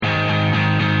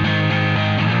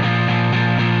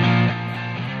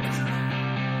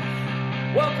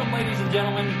and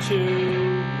gentlemen,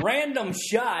 to Random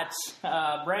Shots,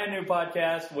 a brand new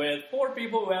podcast with 4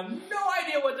 people who have no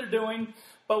idea what they're doing,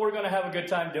 but we're going to have a good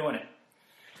time doing it.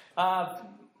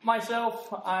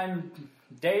 Myself, I'm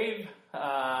Dave,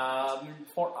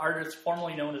 artist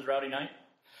formerly known as Rowdy Knight.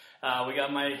 We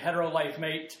got my hetero life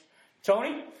mate,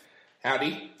 Tony.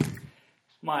 Howdy.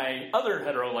 My other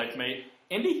hetero life mate,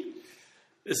 Indy.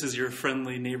 This is your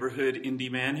friendly neighborhood indie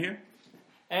man here.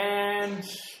 And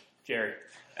Jerry.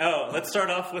 Oh, let's start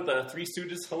off with the Three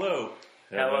Stooges. Hello.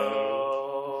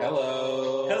 Hello.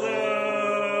 Hello.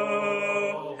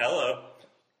 Hello. Hello.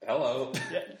 Hello.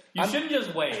 Yeah, you shouldn't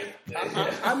just wave.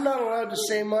 I'm not allowed to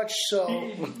say much,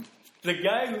 so... The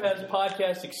guy who has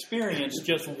podcast experience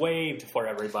just waved for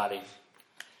everybody.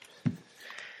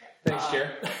 Thanks, Jer.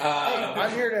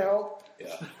 I'm here to help.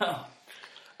 Yeah.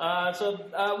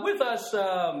 With us,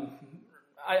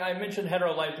 I mentioned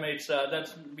hetero life mates.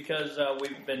 That's because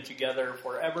we've been together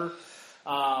forever.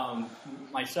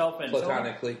 Myself and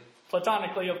Platonically.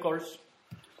 Platonically, of course.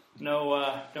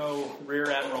 No rear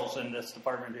admirals in this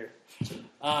department here.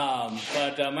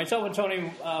 But myself and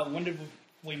Tony, when did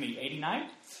we meet? 89?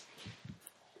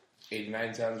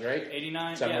 89 sounds right.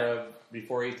 89, Summer yeah. of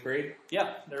before 8th grade.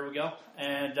 Yeah, there we go.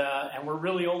 And we're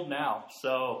really old now,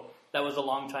 so that was a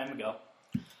long time ago.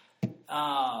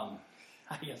 I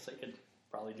guess I could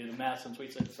probably do the math since we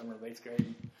said summer of 8th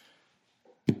grade.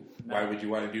 No. Why would you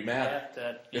want to do math?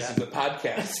 This is a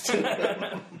podcast.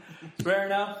 Fair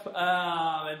enough.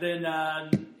 And then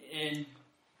in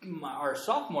our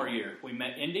sophomore year, we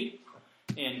met Indy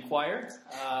in choir.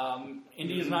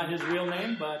 Indy is not his real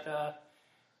name, but...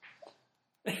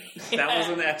 That was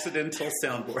an accidental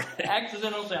soundboard.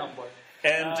 Accidental soundboard.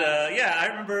 And, I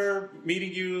remember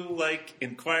meeting you,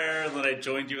 in choir, and then I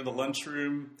joined you in the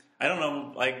lunchroom. I don't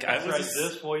know,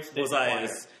 This voice did choir.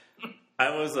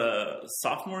 I was a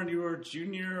sophomore and you were a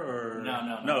junior, or...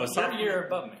 No, you're a year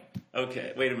above me.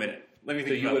 Okay, wait a minute. Let me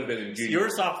think. So you would have been in junior. You're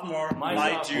a sophomore,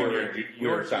 my junior.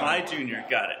 My junior,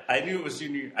 got it. I knew it was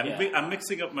junior. I'm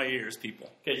mixing up my years,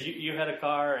 people. Because you had a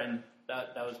car, and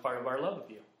that was part of our love of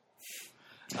you.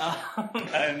 You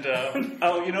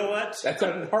know what? That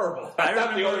sounded horrible. That's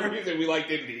not the only reason we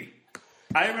liked Indy.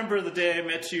 I remember the day I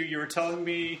met you. You were telling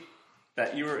me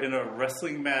that you were in a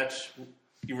wrestling match.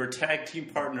 You were tag team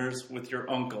partners with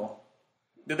your uncle.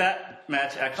 Did that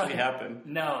match actually happen?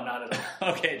 No, not at all.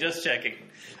 Okay, just checking.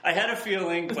 I had a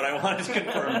feeling, but I wanted to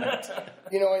confirm that.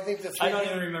 I think I don't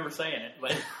even remember saying it,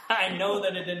 but I know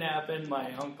that it didn't happen.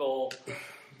 My uncle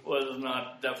was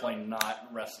definitely not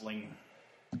wrestling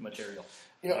material.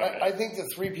 I think the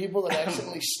 3 people that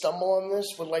accidentally stumble on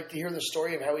this would like to hear the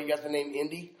story of how he got the name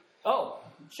Indy. Oh,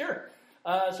 sure.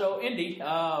 So, Indy,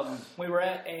 we were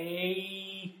at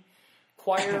a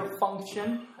choir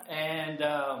function, and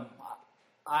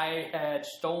I had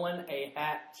stolen a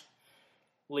hat,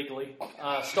 legally,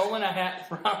 from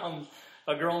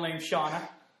a girl named Shauna.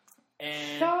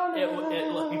 And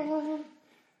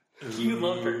you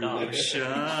loved her dog.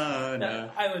 Shauna.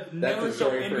 I was That's never a so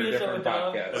story for a envious of a different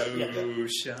dog. podcast.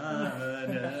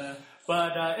 Shauna.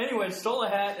 But anyway, stole a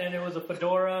hat, and it was a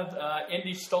fedora.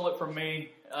 Indy stole it from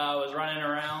me. I was running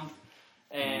around.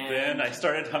 And then I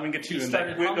started humming a tune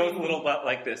that goes a little bit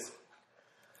like this.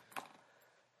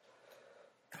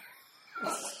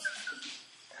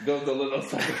 Goes a little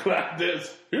something like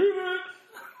this.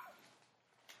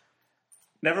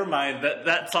 Never mind.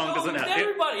 That song doesn't have...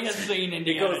 Everybody has seen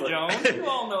Indiana Jones. You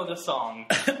all know the song.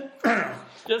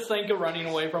 Just think of running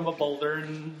away from a boulder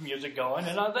and music going,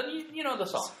 and then you know the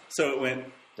song. So it went...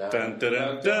 Dun, dun, dun,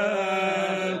 dun,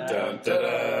 dun, dun,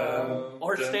 dun,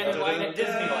 or standing in line at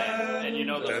Disneyland, and you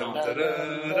know the song.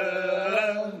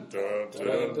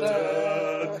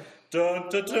 Dun,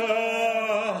 dun,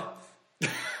 dun.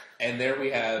 And there we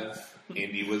have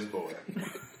Indy was born.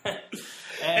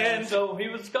 And so he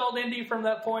was called Indy from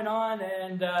that point on,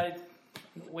 and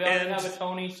we always have a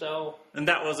Tony, so... And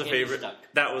that was a favorite. Stuck.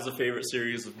 That was a favorite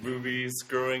series of movies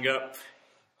growing up.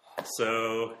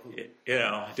 So, I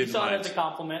didn't You saw mind. it as a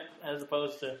compliment, as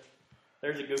opposed to,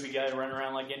 there's a goofy guy running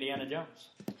around like Indiana Jones.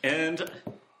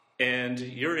 And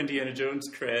your Indiana Jones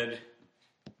cred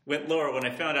went lower when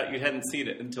I found out you hadn't seen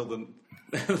it until the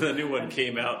new one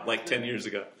came out 10 years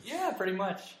ago. Yeah, pretty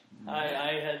much.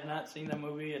 I had not seen that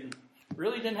movie and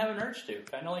really didn't have an urge to.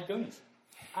 Kind of like Goonies.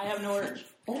 I have no urge.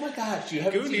 Oh my gosh, you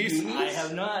haven't seen Goonies? I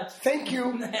have not. Thank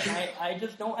you. I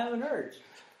just don't have an urge.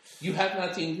 You have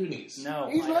not seen Goonies. No,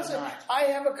 He's I not have saying, not. I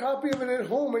have a copy of it at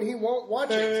home and he won't watch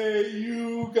it. Hey,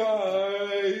 you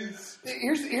guys.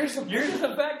 Here's the You're just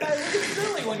a fat guy with a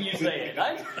silly when you say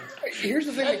it. here's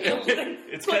the thing that kills me.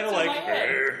 It's kind of Clicks in like. my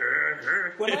head.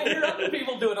 When I hear other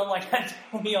people do it, I'm like,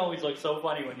 he always looks so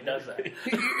funny when he does that.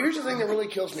 Here's the thing that really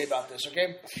kills me about this,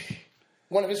 okay?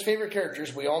 One of his favorite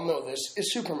characters, we all know this,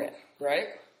 is Superman, right?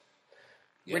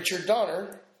 Yes. Richard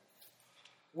Donner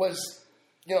was,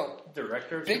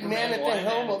 Director of big Superman man at the 1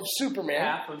 helm and of Superman.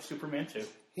 half of Superman 2.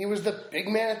 He was the big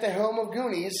man at the helm of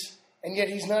Goonies, and yet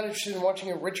he's not interested in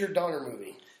watching a Richard Donner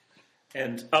movie.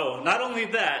 And, not only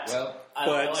that, Well, I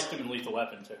But- liked him in Lethal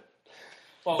Weapon, too.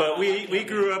 Well, but I we liked him.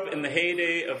 grew up in the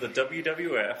heyday of the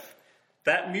WWF.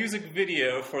 That music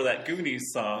video for that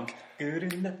Goonies song,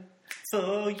 good enough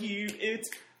for you, it's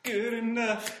good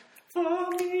enough for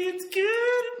me, it's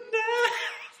good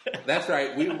enough. that's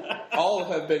right. We all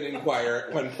have been in choir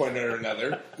at one point or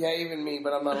another. Yeah, even me,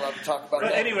 but I'm not allowed to talk about But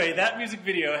that. anyway, that music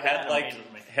video That amazes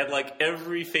me. had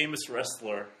every famous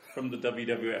wrestler from the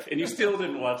WWF, and you still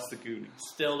didn't watch the Goonies.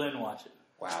 Still didn't watch it.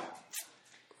 Wow.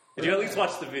 Did you at least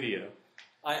watch the video?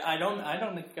 I don't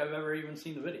think I've ever even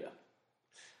seen the video.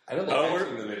 I don't think Oh, I've we're-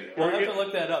 seen the video. I'll We're have go- to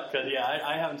look that up because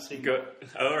I haven't seen. Go.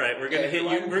 All right, we're gonna Okay, hit you.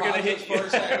 everyone We're gonna pause hit this you. for a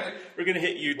second. We're gonna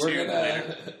hit you We're too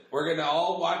later. gonna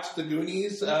all watch the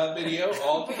Goonies video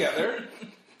all together.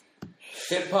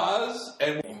 Hit pause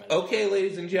and okay,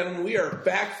 ladies and gentlemen, we are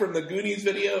back from the Goonies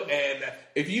video, and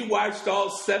if you watched all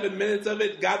 7 minutes of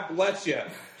it, God bless you.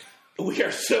 We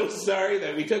are so sorry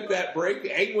that we took that break.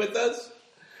 Hang with us.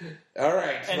 All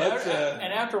right, And, let's.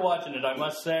 and after watching it, I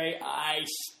must say I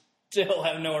still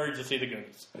have no urge to see the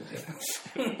Goonies.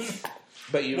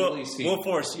 But you We'll, really see. we'll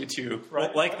force you to.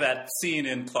 Right. Like that scene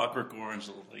in Clockwork Orange,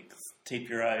 like tape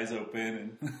your eyes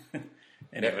open and.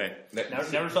 Anyway,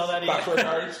 Never saw that Clockwork either.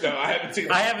 Orange? No, I haven't seen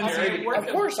it. I haven't seen it. Of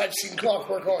course I've seen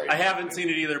Clockwork Orange. I haven't seen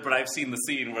it either, but I've seen the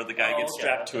scene where the guy Oh, gets okay.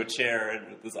 strapped to a chair and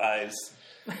with his eyes.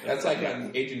 That's like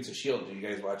on Agents of S.H.I.E.L.D. Do you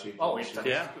guys watch Agents Oh, of S.H.I.E.L.D.?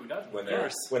 Yeah. Who doesn't? When,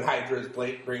 course. when Hydra's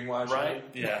brainwashed. Right?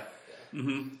 Yeah.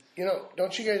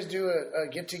 Don't you guys do a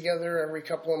get-together every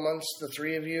couple of months, the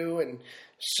three of you, and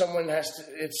someone has to,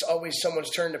 it's always someone's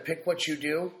turn to pick what you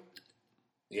do?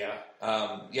 Yeah.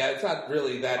 It's not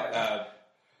really that.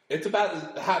 It's about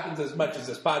it happens as much as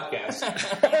this podcast.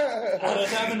 Well,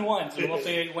 it's happened once, and we'll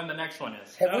see when the next one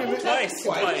is. Have we No, been-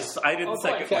 twice. I did Oh, the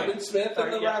second twice. one. Kevin Smith and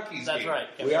Sorry, the yeah, Rockies. that's game. right.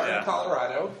 We are Yeah. in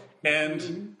Colorado.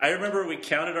 And I remember we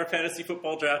counted our fantasy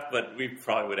football draft, but we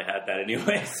probably would have had that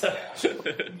anyway. So.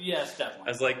 Yes, I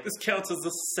definitely. was like, this counts as the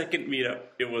second meetup.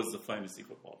 It was the fantasy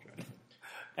football draft.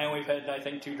 And we've had, I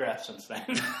think, 2 drafts since then.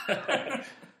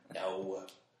 No.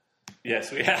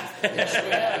 Yes, we have.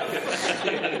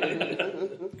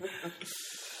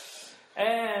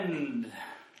 And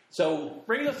So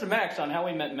brings us to Max on how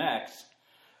we met Max.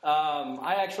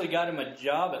 I actually got him a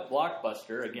job at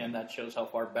Blockbuster. Again, that shows how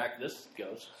far back this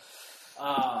goes.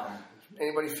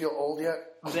 Anybody feel old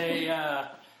yet? They,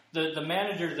 the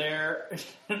manager there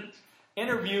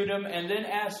interviewed him and then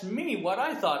asked me what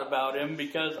I thought about him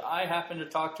because I happened to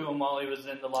talk to him while he was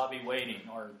in the lobby waiting,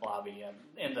 or lobby,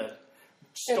 in the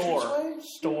Entranceway?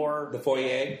 store, the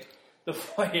foyer. the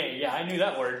foyer. Yeah, I knew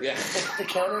that word. Yeah. The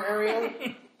counter area?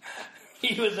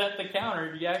 He was at the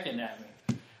counter yakking at me.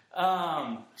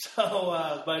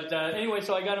 Anyway,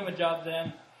 so I got him a job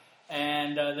then,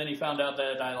 and then he found out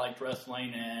that I liked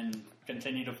wrestling and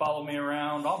continued to follow me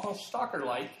around, almost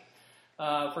stalker-like,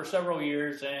 for several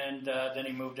years, and then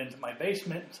he moved into my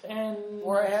basement, and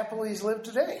Where I happily live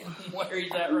today. where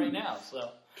he's at right now, so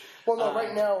Well, no,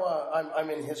 right now I'm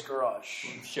in his garage.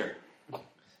 sure.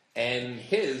 And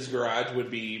his garage would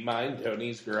be mine,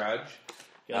 Tony's garage.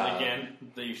 Because again,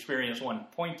 the experienced one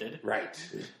pointed. Right.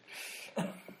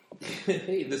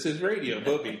 Hey, this is radio,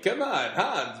 Booby. Come on,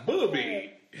 Hans,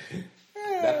 Booby.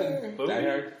 Nothing. Booby? Die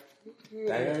Hard.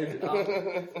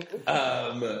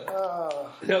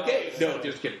 Okay, no,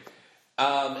 just kidding.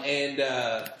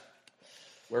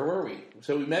 Where were we?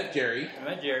 So we met Jerry. I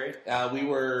met Jerry. We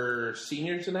were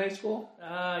seniors in high school.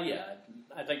 Yeah,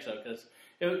 I think so, because,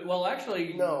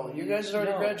 actually... No, you guys had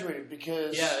already no. graduated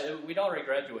because We'd already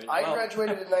graduated. I Well,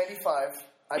 graduated in 95.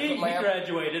 He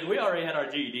graduated. We already had our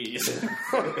GEDs.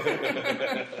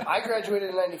 I graduated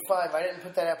in 95. I didn't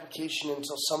put that application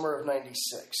until summer of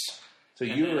 96. So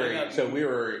we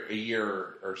were a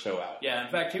year or so out. Yeah,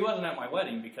 in fact, he wasn't at my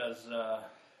wedding because I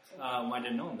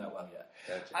didn't know him that well yet.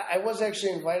 That's it. I was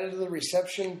actually invited to the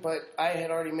reception, but I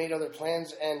had already made other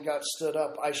plans and got stood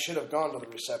up. I should have gone to the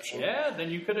reception. Yeah,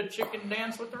 then you could have chicken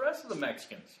danced with the rest of the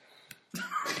Mexicans.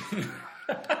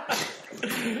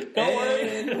 Don't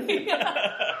worry.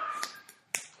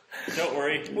 Don't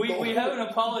worry. We have an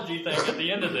apology thing at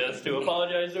the end of this to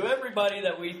apologize to everybody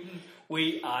that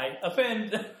I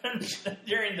offend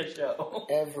during the show.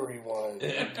 Everyone.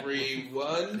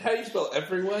 Everyone. How do you spell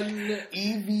everyone?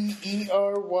 EVERYONE.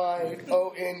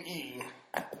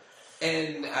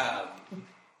 And,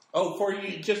 for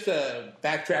you, just to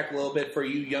backtrack a little bit for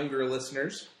you younger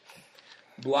listeners,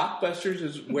 Blockbusters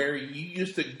is where you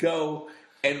used to go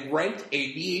and rent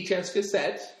a VHS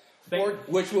cassette,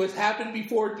 which happened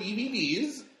before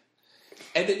DVDs,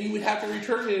 and then you would have to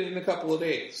return it in a couple of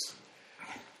days.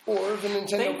 Or the Nintendo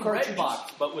Same cartridges.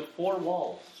 Redbox, but with 4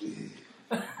 walls.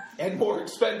 And more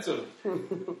expensive.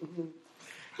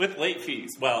 With late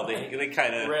fees. Well, they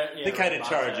kind of Redbox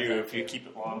charge has you that if you too. keep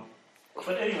it long.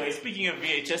 But anyway, speaking of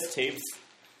VHS tapes,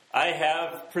 I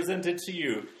have presented to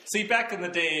you. See, back in the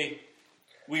day,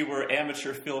 we were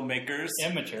amateur filmmakers.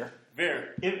 Immature. Very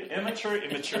immature.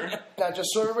 Now, just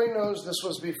so everybody knows, this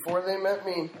was before they met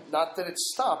me. Not that it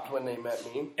stopped when they met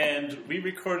me. And we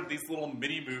recorded these little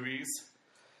mini movies.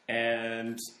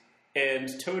 And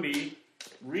Tony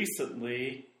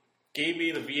recently gave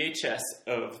me the VHS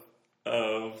of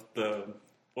the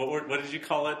what did you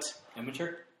call it?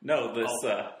 Immature? No, this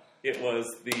it was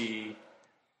the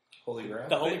Holy Grail.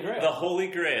 The Holy Grail. The Holy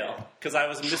Grail, because I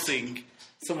was missing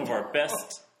our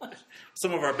best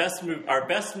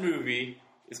movie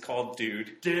is called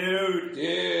Dude.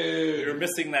 We were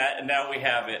missing that, and now we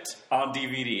have it on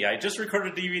DVD. I just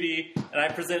recorded a DVD, and I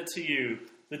present to you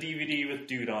the DVD with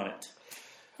Dude on it.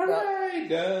 And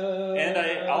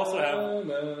I also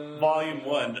have Volume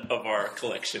 1 of our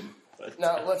collection. But,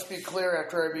 Now, let's be clear,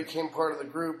 after I became part of the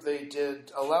group, they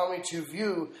did allow me to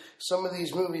view some of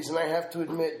these movies, and I have to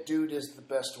admit, Dude is the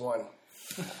best one.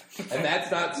 And that's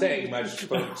not saying much,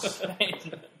 folks.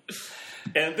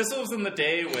 and this was in the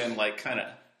day when, kind of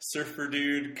surfer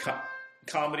dude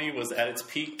comedy was at its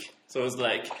peak. So it was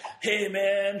like, hey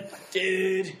man,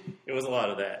 dude. It was a lot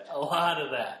of that. A lot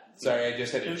of that. Sorry, I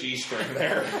just hit a G string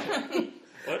there.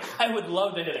 What? I would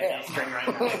love to hit a D string right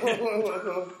now.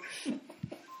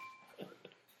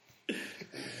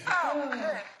 Oh,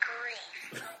 good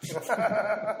grief.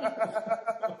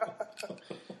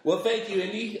 Well, thank you,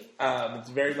 Indy. It's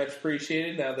very much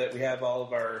appreciated now that we have all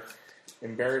of our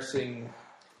embarrassing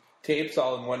tapes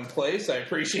all in one place. I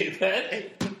appreciate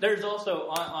that. There's also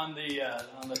on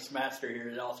this master here.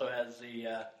 It also has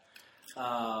the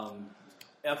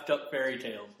effed up fairy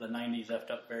tales, the '90s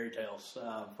effed up fairy tales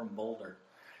from Boulder.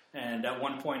 And at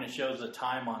one point, it shows the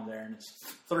time on there, and it's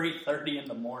 3:30 in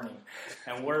the morning,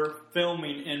 and we're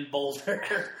filming in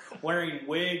Boulder, wearing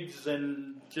wigs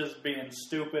and just being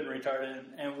stupid and retarded.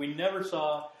 And we never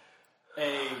saw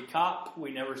a cop.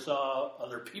 We never saw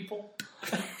other people.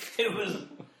 It was.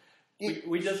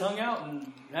 We just hung out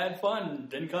and had fun.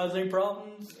 Didn't cause any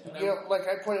problems. You know, like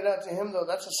I pointed out to him, though,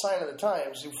 that's a sign of the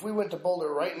times. If we went to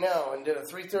Boulder right now and did a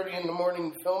 3:30 in the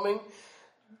morning filming,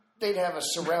 they'd have us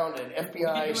surrounded.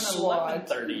 FBI, SWAT.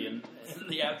 11:30 in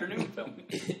the afternoon filming.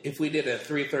 If we did a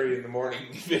 3:30 in the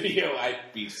morning video,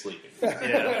 I'd be sleeping.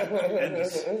 Yeah.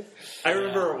 I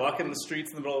remember walking the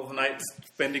streets in the middle of the night,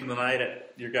 spending the night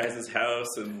at your guys'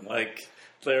 house, and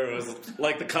there was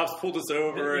the cops pulled us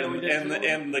over,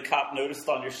 and the cop noticed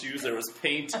on your shoes there was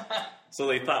paint, so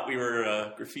they thought we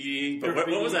were graffitiing. But what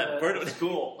was that?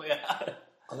 School, yeah.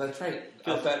 Oh, that's right.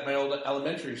 Up at my old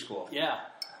elementary school. Yeah.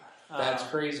 That's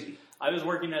crazy. I was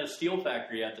working at a steel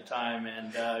factory at the time,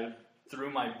 and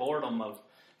through my boredom of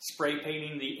spray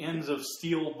painting the ends of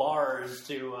steel bars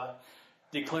to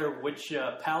declare which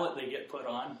palette they get put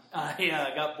on,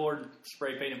 I got bored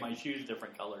spray painting my shoes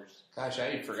different colors. Gosh,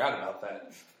 I forgot about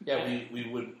that. Yeah,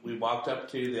 we walked up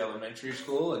to the elementary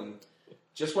school and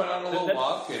just went on a little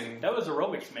walk, and that was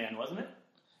Aerobics Man, wasn't it?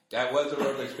 that was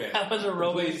aerobics man. That was The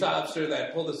aerobics. police officer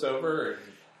that pulled us over, and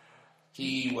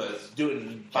he was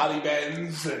doing body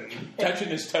bends and touching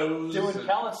his toes. Doing and-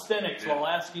 calisthenics while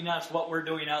asking us what we're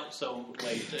doing out so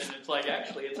late, and it's like,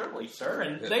 actually, it's early, sir,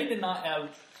 and they did not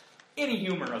have any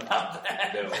humor about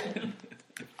that. No.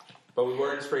 But we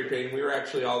weren't spray painting. We were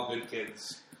actually all good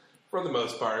kids for the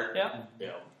most part. Yeah.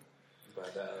 Yeah.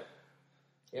 But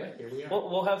here we are.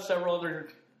 We'll have several other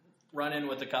run-in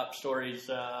with the cop stories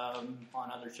on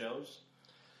other shows.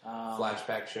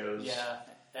 Flashback shows. Yeah,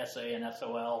 SA and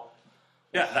SOL.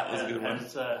 Yeah, that was a good one.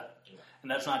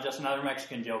 And that's not just another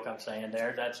Mexican joke I'm saying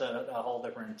there. That's a whole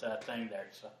different thing there.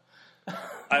 So.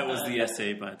 I was the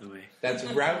SA, by the way. That's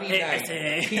Rowdy Night.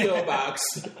 P.O. Box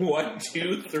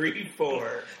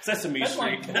 1234. Sesame That's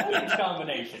my Street. college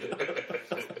combination.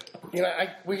 You know,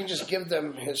 we can just give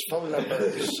them his phone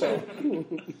number. So.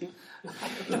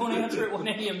 Don't answer it when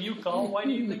any of you call. Why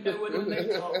do you think I would when they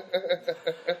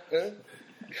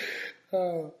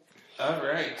call? All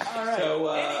right. All right.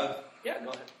 So, Yeah, go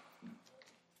ahead.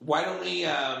 why don't we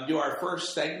do our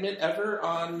first segment ever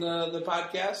on the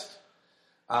podcast?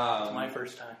 It's my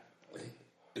first time.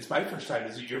 It's my first time.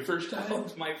 Is it your first time?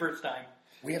 It's my first time.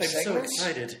 We have I'm so segments.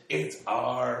 excited. It's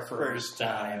our first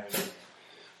time.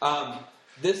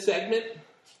 This segment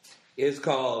is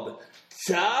called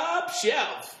Top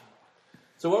Shelf.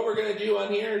 So what we're going to do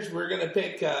on here is we're going to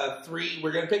pick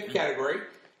We're going to pick a category,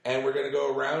 and we're going to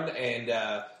go around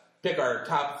and pick our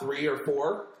top 3 or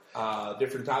 4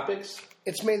 different topics.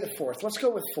 It's May the 4th. Let's go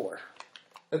with 4.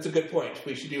 That's a good point.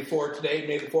 We should do 4 today,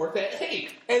 May the 4th. Hey,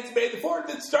 it's May the 4th.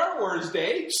 It's Star Wars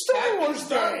Day. Star Wars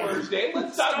Star Day. Wars Day.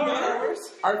 Let's talk Star about Wars.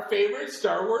 our favorite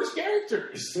Star Wars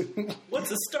characters.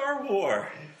 What's a Star War?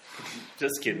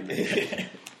 Just kidding.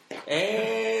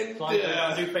 And long as we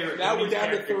don't do favorite now we're movies down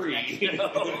to characters, 3.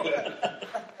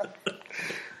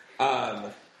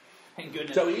 Thank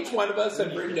goodness. So each one of us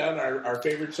have written down our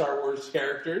favorite Star Wars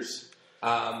characters.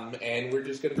 And we're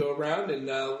just going to go around, and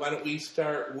why don't we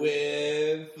start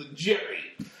with Jerry?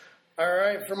 All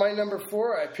right, for my number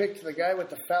 4, I picked the guy with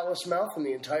the foulest mouth in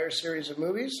the entire series of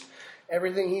movies.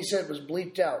 Everything he said was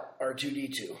bleeped out,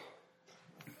 R2-D2.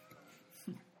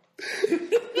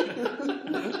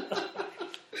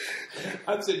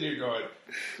 I'm sitting here going,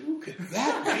 who could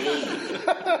that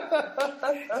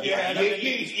be? Yeah,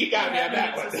 you got me on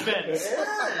that one. Suspense.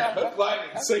 Hook, line,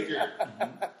 and sinker.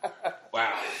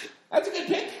 Wow. That's a good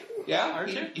pick. Yeah,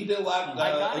 Aren't you? he did a lot.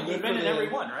 I got a it. good You've been for in the- every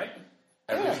one, right?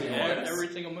 Every single Yeah, one. every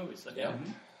single movie. So, yeah.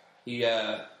 He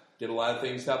did a lot of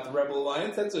things to help the Rebel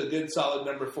Alliance. That's a good, solid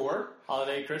number 4.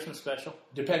 Holiday, Christmas special.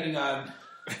 Depending on...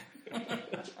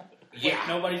 yeah.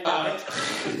 Nobody's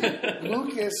perfect.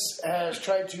 Lucas has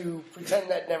tried to pretend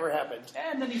that never happened.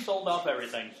 And then he sold off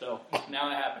everything, so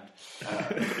now it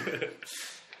happened.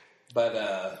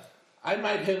 But I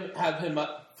might have him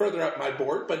up further up my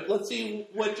board, but let's see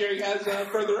what Jerry has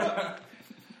further up.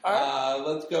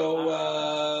 Let's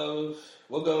go,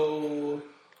 we'll go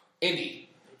Indy.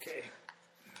 Okay.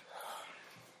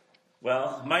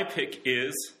 Well, my pick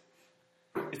is,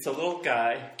 it's a little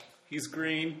guy. He's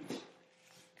green.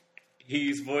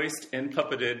 He's voiced and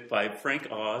puppeted by Frank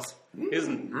Oz.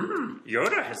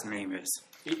 Yoda, his name is.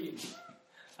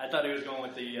 I thought he was going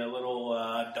with the little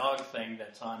dog thing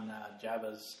that's on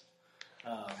Jabba's.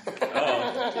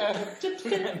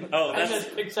 Oh, I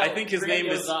just picked I out think his name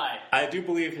Grandiose is. Eye. I do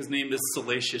believe his name is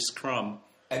Salacious Crumb.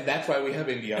 And that's why we have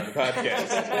Indy on the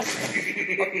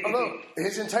podcast. Although,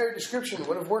 his entire description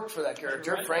would have worked for that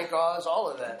character. Right. Frank Oz, all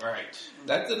of that. Right.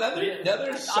 That's another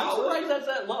I'm solid... surprised that's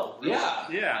that low. really. Yeah.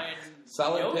 Yeah. I mean,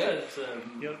 Solid pick. Yoda's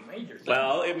a major thing.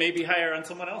 Well, it may be higher on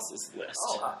someone else's list.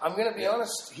 Oh, I'm going to be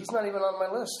honest, he's not even on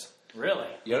my list. really?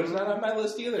 Yoda's not on my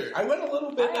list either. I went a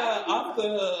little bit off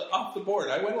the board.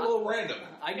 I went a little random.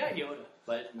 I got Yoda,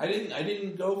 but I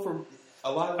didn't go for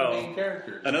a lot of the main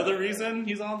characters. Another reason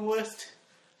he's on the list?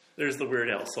 There's the Weird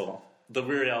Al song. The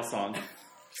Weird Al song.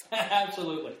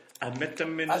 absolutely. I met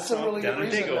them in the That's a swamp really good down in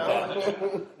reason.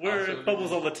 Dagobah. Where Also- it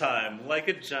bubbles all the time, like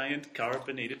a giant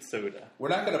carbonated soda. We're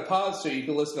not going to pause so you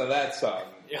can listen to that song.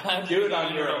 Yeah, Do it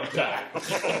on your own time.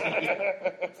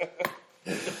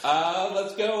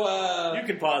 Let's go. You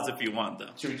can pause if you want, though.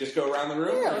 Should we just go around the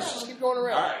room? Yeah, let's just keep going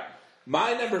around. All right.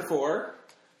 My number 4,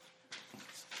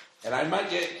 and I might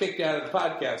get kicked out of the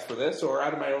podcast for this or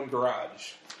out of my own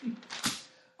garage.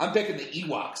 I'm picking the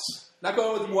Ewoks. Not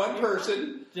going with one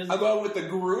person. I'm going with the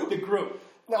group. The group.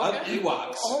 Now, Of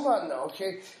Ewoks. Hold on now,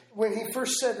 okay? When he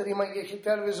first said that he might get kicked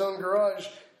out of his own garage,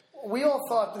 we all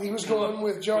thought that he was going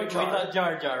with Jar We Jar. thought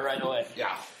Jar Jar right away.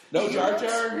 Yeah. No, Jar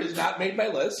Jar has not made my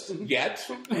list yet.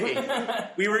 Hey,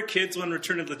 we were kids when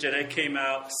Return of the Jedi came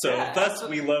out, so Yeah, thus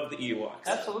we love the Ewoks.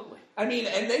 Absolutely. I mean,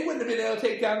 and they wouldn't have been able to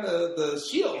take down the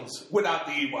shields without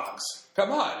the Ewoks.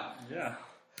 Come on. Yeah.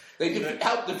 They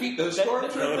helped defeat those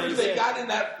stormtroopers. They got in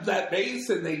that base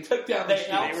and they took down the They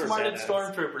shields. outsmarted badass.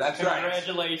 stormtroopers. That's right.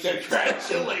 Congratulations.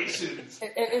 Congratulations.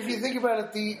 And if you think about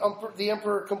it, the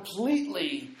Emperor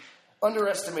completely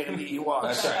underestimated the Ewoks.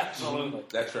 That's right. Absolutely.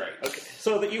 That's right. Okay,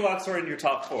 so the Ewoks are in your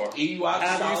top 4.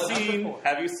 Ewoks solid.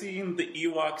 Have you seen the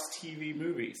Ewoks TV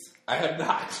movies? I have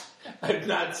not. I have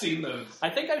not seen those. I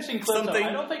think I've seen clips of it. Something-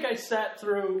 I don't think I sat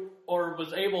through or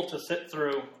was able to sit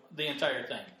through the entire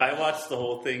thing. I watched the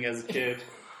whole thing as a kid.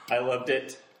 I loved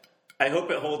it. I hope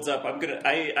it holds up.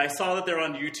 I saw that they're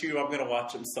on YouTube. I'm gonna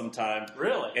watch them sometime.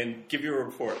 Really? And give you a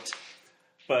report.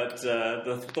 But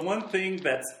the one thing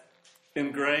that's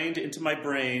ingrained into my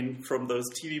brain from those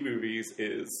TV movies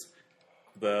is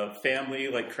the family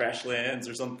like crash lands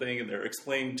or something, and they're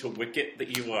explaining to Wicket the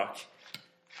Ewok,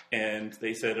 and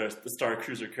they said the Star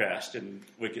Cruiser crashed, and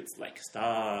Wicket's like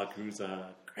Star Cruiser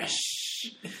crash.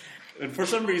 And for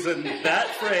some reason, that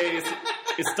phrase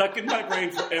is stuck in my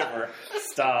brain forever.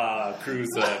 Star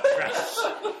Cruiser Crash.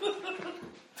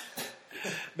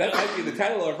 That might be the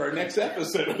title of our next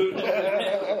episode.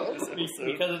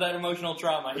 Because of that emotional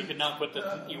trauma, he could not put the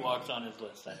Ewoks on his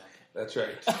list. I don't think. That's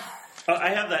right. I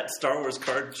have that Star Wars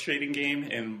card trading game,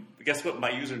 and guess what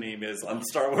my username is on the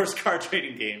Star Wars card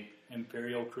trading game?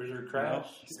 Imperial Cruiser Crash.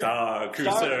 Star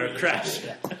Cruiser Crash.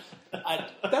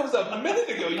 That was a minute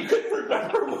ago. You couldn't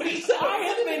remember what he said. I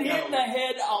have been hit in the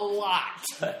head a lot.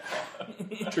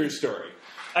 True story.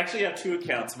 I actually have 2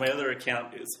 accounts. My other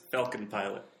account is Falcon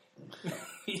Pilot.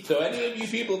 So any of you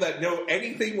people that know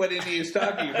anything what Indy is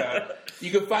talking about,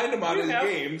 you can find him on his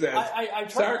games as I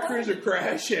Star Cruiser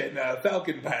Crash and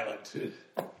Falcon Pilot.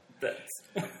 That's,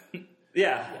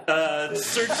 yeah.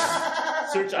 Search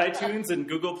iTunes and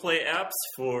Google Play apps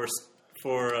for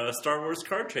Star Wars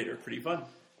Card Trader. Pretty fun.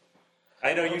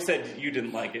 I know you said you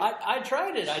didn't like it. I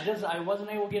tried it. I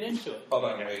wasn't able to get into it. Hold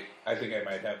on, wait. I think I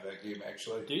might have that game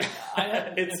actually. Do you?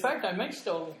 In fact, I may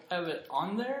still have it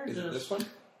on there. Is it this one?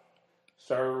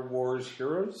 Star Wars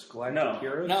Heroes? Galactic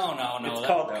Heroes? No. It's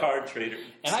called Card Trader.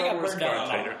 And I got burned out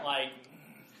on it. Like,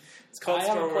 it's called I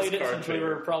Star haven't Wars played it Card since Trader. we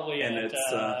were probably and at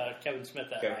it's, Kevin Smith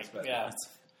that Kevin night. Smith. Yeah.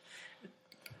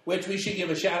 Which we should give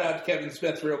a shout out to Kevin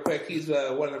Smith real quick. He's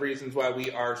one of the reasons why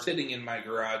we are sitting in my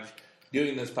garage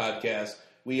doing this podcast.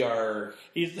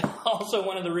 He's also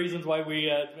one of the reasons why we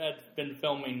had been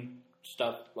filming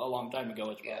stuff a long time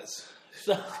ago as well. Yes.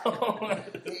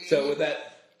 So with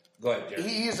that, go ahead, Jerry.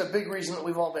 He is a big reason that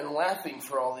we've all been laughing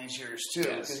for all these years, too,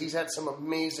 Yes. because he's had some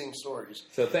amazing stories.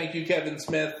 So thank you, Kevin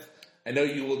Smith. I know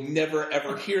you will never,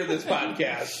 ever hear this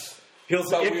podcast, He'll but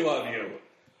say, we love you.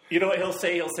 You know what he'll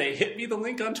say? He'll say, "Hit me the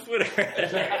link on Twitter,"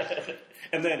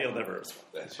 and then he'll never respond.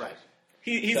 That's right.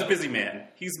 He's a busy man.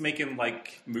 He's making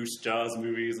like Moose Jaws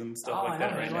movies and stuff like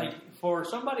that right now. Like, for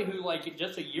somebody who like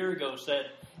just a year ago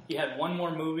said he had one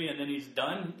more movie and then he's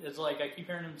done, it's like I keep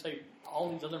hearing him say all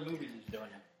these other movies he's doing.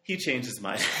 He changed his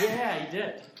mind. Yeah, he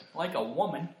did. Like a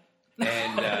woman.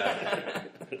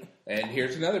 And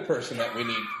here's another person that we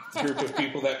need, group of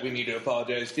people that we need to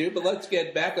apologize to. But let's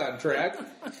get back on track.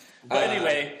 But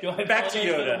anyway, Do I back to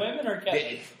apologize for the Yoda. women or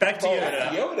Kevin? Back to Yoda.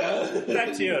 Yoda.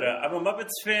 Back to Yoda. I'm a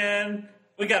Muppets fan.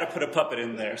 We got to put a puppet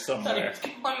in there somewhere.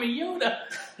 I'm a Yoda.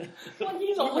 Well,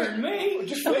 he's older than me.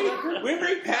 Just wait. We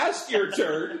already passed your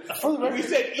turn. We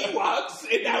said Ewoks,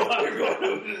 and now we're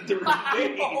going to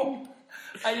Oh,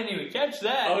 I didn't even catch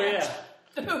that. Oh, yeah.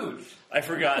 Dude. I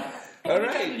forgot. All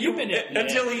right. You've been hitting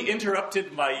Until he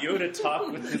interrupted my Yoda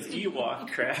talk with his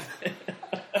Ewok crap.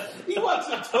 He wants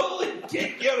to totally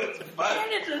kick Yoda's butt.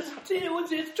 And it was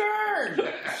his turn.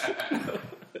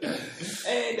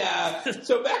 And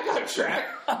so back on track,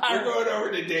 we're going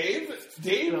over to Dave.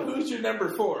 Dave, who's your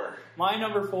number 4? My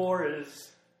number 4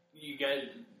 is, you guys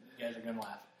are going to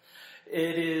laugh.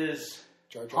 It is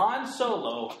Jar Jar. Han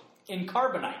Solo in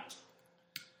Carbonite.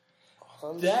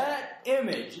 That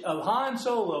image of Han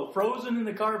Solo frozen in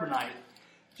the Carbonite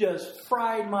just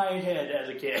fried my head as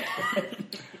a kid.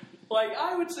 Like,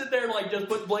 I would sit there, like, just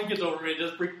put blankets over me,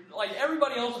 like,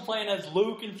 everybody else is playing as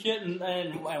Luke and shit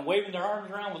and waving their arms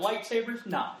around with lightsabers.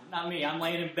 No, not me. I'm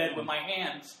laying in bed with my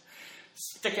hands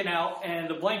sticking out and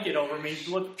the blanket over me,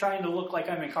 trying to look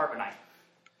like I'm in Carbonite.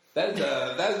 That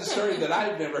is a story that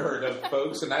I've never heard of,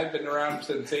 folks, and I've been around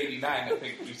since '89, I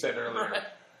think you said earlier.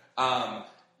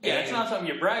 Yeah, it's not something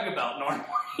you brag about normally.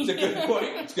 It's a good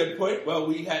point. It's a good point. Well,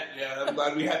 I'm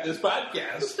glad we had this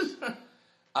podcast.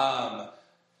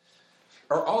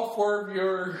 Are all 4 of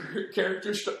your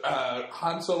characters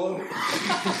Han Solo?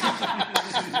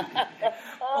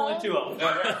 Only 2 of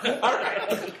them. All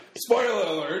right. Spoiler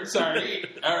alert. Sorry.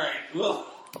 All right. Well,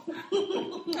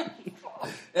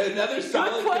 another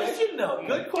solid Good question, though.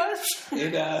 Good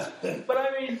question. And, But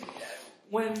I mean,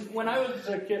 when I was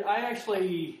a kid, I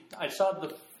saw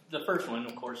the first one,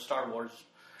 of course, Star Wars,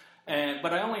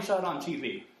 but I only saw it on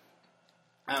TV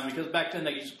because back then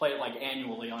they used to play it like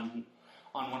annually on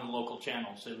one of the local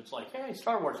channels. It was like, hey,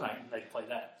 Star Wars night, and they'd play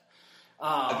that.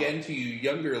 again, to you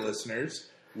younger listeners,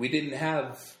 we didn't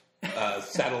have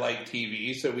satellite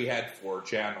TV, so we had 4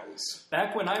 channels.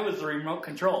 Back when I was the remote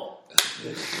control.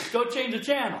 Go change the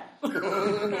channel.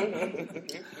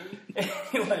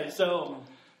 Anyway,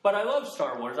 but I love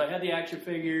Star Wars. I had the action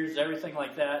figures, everything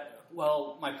like that.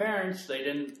 Well, my parents, they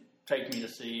didn't take me to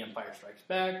see Empire Strikes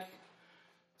Back,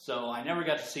 so I never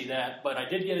got to see that. But I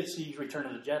did get to see Return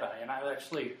of the Jedi, and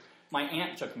my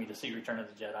aunt took me to see Return of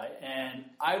the Jedi, and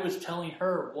I was telling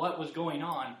her what was going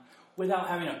on without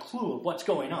having a clue of what's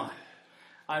going on.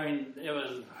 I mean, it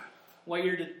was, what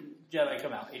year did Jedi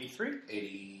come out?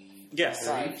 83? Yes.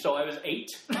 So I was 8.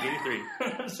 83.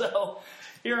 So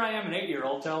here I am, an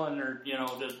 8-year-old, telling her,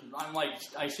 I'm like,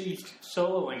 I see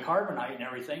Solo and Carbonite and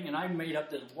everything, and I made up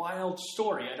this wild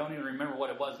story. I don't even remember what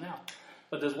it was now.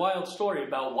 But this wild story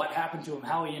about what happened to him,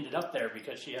 how he ended up there,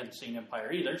 because she hadn't seen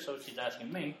Empire either, so she's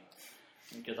asking me.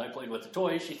 Because I played with the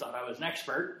toys, she thought I was an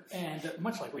expert. And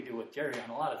much like we do with Jerry on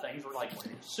a lot of things, we're like,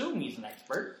 we assume he's an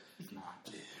expert. He's not.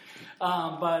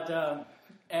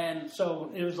 And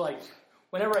so it was like,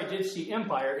 whenever I did see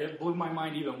Empire, it blew my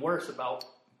mind even worse about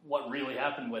what really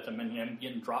happened with him and him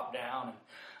getting dropped down. And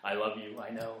I love you, I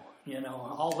know,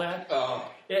 all that.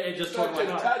 Oh, it just tore my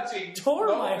heart. touching. Tore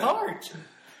my heart.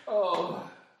 Oh.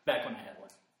 Back when I had one.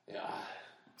 Yeah.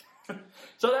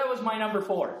 So that was my number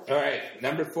 4. All right,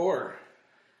 number 4.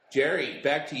 Jerry,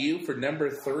 back to you for number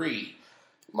 3.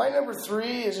 My number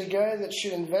 3 is a guy that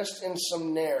should invest in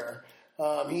some Nair.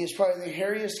 He is probably the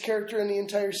hairiest character in the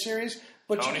entire series.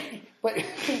 But Tony. But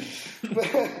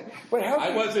how?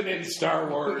 I wasn't in Star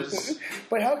Wars.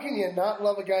 But how can you not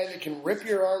love a guy that can rip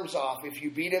your arms off if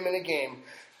you beat him in a game?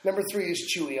 Number 3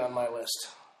 is Chewie on my list.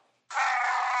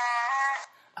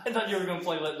 I thought you were going to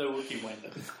play Let the Wookiee Win.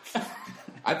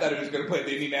 I thought he was going to play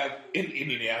the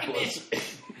Indianapolis.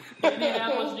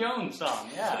 Indianapolis Jones song,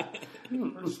 yeah. All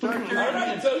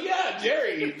right, so yeah,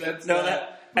 Jerry. That's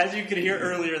as you could hear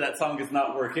earlier, that song is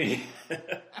not working.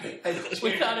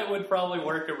 We thought it would probably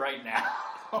work right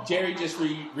now. Jerry just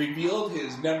revealed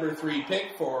his number 3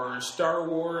 pick for Star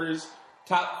Wars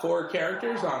top 4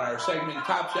 characters on our segment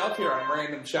Top Shelf here on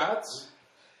Random Shots.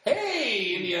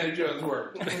 Hey, Indiana Jones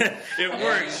worked. It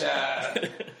works. And,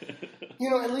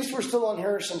 at least we're still on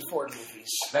Harrison Ford movies.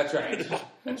 that's right.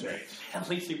 That's right. At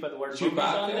least he put the word Chewbacca? movies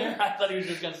on there. I thought he was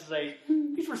just going to say,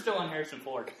 these were still on Harrison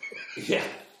Ford. Yeah.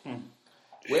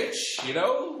 Which,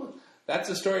 that's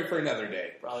a story for another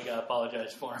day. Probably got to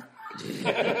apologize for him.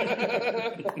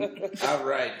 All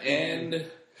right. And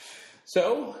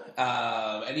so,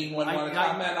 anyone want to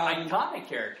comment on... Iconic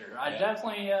character. I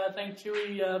definitely think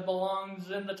Chewie belongs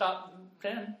in the top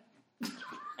 10.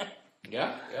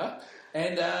 Yeah.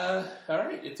 And, all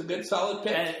right, it's a good, solid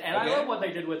pick. And I love what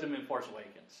they did with him in Force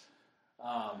Awakens.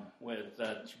 With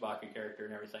the Chewbacca character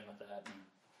and everything with that.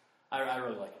 And I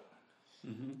really like it.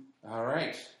 Mm-hmm. All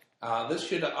right. This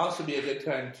should also be a good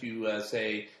time to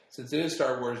say, since it is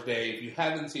Star Wars Day, if you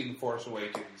haven't seen The Force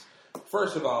Awakens,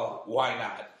 first of all, why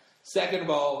not? Second of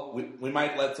all, we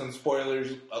might let some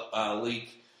spoilers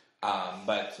leak,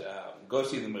 but go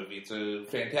see the movie. It's a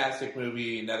fantastic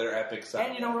movie, another epic song.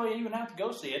 And you don't really even have to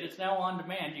go see it. It's now on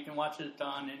demand. You can watch it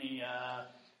on any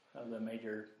of the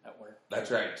major networks. That's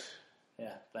right.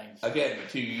 Yeah, thanks. Again,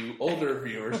 to you older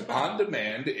viewers, on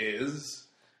demand is...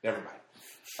 Never mind.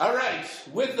 All right,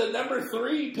 with the number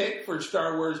 3 pick for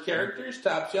Star Wars characters,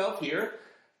 Top Shelf here,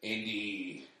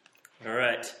 Indy. All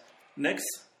right. Next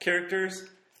characters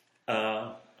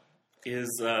is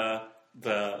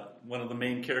the one of the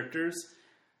main characters.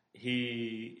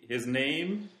 His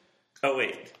name. Oh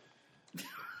wait.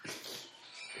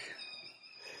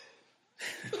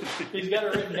 He's got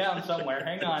it written down somewhere.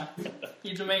 Hang on.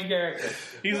 He's the main character.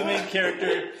 He's the main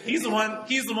character. He's the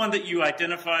one that you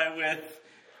identify with.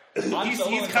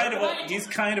 He's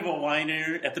kind of a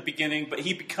whiner at the beginning, but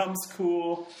he becomes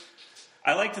cool.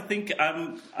 I like to think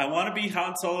I want to be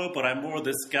Han Solo, but I'm more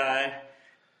this guy.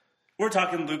 We're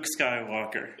talking Luke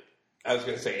Skywalker. I was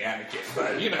going to say Anakin,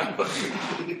 but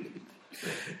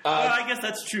well, I guess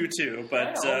that's true too.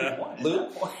 But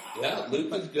Luke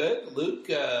is good. Luke,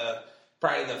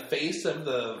 probably the face of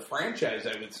the franchise,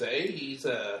 I would say. He's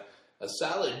a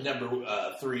solid number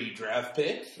 3 draft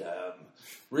pick.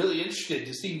 Really interested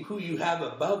to see who you have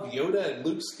above Yoda and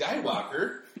Luke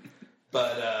Skywalker.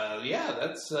 But,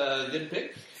 that's a good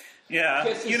pick. Yeah.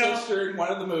 Kiss his sister in one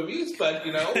of the movies, but,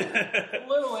 A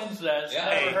little incest. Yeah.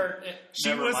 Never hurt.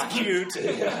 She was cute.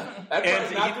 Yeah.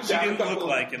 And she didn't look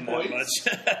like him that much.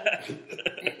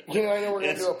 I know we're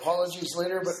going to do apologies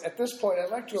later, but at this point,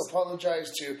 I'd like to apologize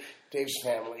to Dave's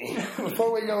family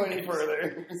before we go any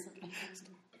further.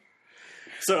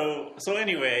 So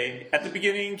anyway, at the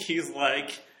beginning, he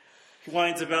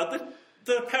whines about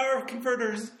the power of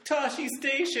converters, Tashi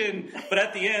Station. But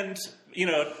at the end,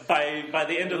 by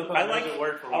the end of, I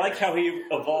like how he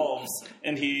evolves,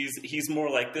 and he's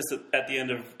more like this at the end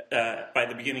of, by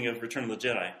the beginning of Return of the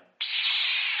Jedi.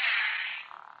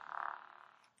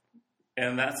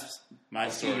 And that's my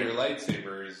story. Your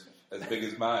lightsaber is as big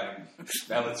as mine.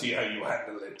 Now let's see how you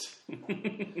handle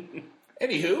it.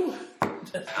 Anywhoo.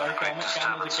 Does Dark Helmet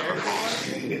count as a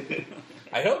character?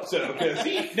 I hope so, because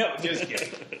no, just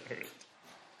kidding.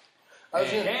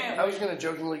 I was gonna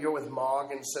jokingly go with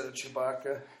Mog instead of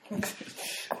Chewbacca.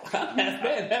 Half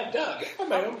man, half dog. I'm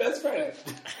my own best friend.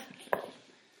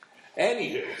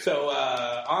 Anywho, so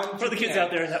on For the kids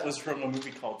out there, that was from a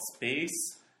movie called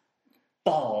Space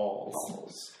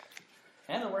Balls.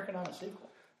 And they're working on a sequel.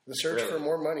 The search for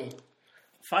more money.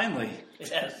 Finally.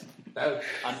 Yes. That,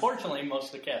 Unfortunately,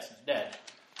 most of the cast is dead.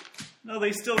 No,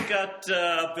 they still got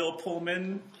Bill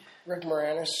Pullman. Rick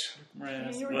Moranis.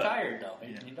 He retired, though.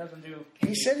 He doesn't do...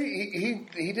 He said he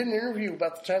did an interview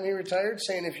about the time he retired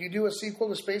saying, if you do a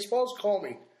sequel to Spaceballs, call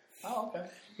me. Oh, okay.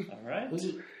 All right.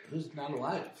 who's not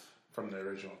alive from the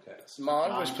original cast?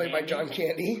 Mog was played by John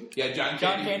Candy. Yeah, John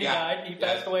John Candy. Candy died. He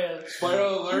passed away as... Spoiler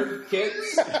alert,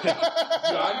 kids.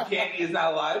 John Candy is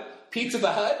not alive. Pizza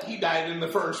the Hut, he died in the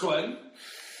first one.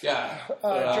 Yeah.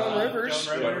 Joan Rivers.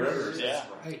 Joan Rivers, yeah.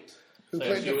 That's right. Who So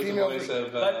played She the was the female. voice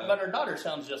of... But her daughter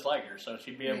sounds just like her, so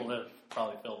she'd be able to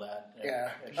probably fill that. Yeah.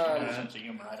 If she has a sense of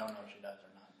humor. I don't know if she does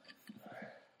or not.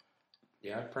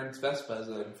 yeah, Prince Vespa is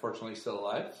unfortunately still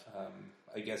alive.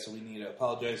 I guess we need to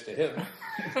apologize to him.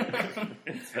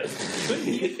 Couldn't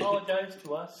he apologize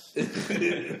to us?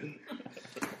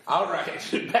 All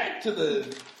right, back to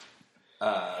the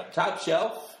top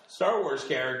shelf Star Wars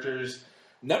characters.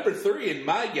 Number 3 in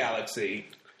my galaxy,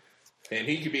 and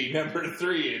he could be number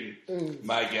 3 in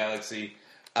my galaxy.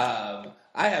 I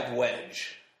have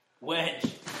Wedge. Wedge.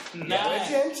 Wedge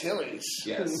Nice. Antilles.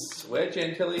 Yes, Wedge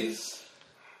Antilles.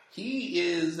 He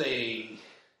is a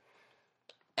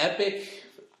epic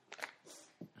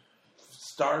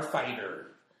starfighter.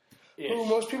 Who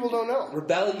most people don't know.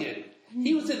 Rebellion.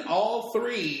 He was in all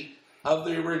 3 of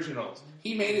the originals.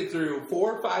 He made it through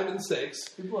 4, 5, and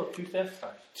 6. He blew up 2 Death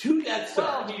Stars. 2 Death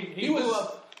Stars. Well, he blew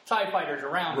up TIE fighters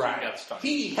around 2 right. Death Stars.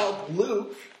 He helped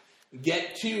Luke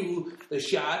get to the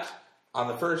shot on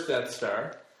the first Death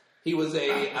Star. He was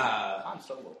a Han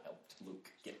Solo helped Luke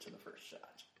get to the first shot.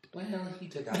 well, he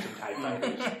took out some TIE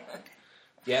fighters.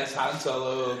 Yes, Han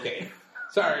Solo. Okay,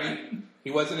 sorry, he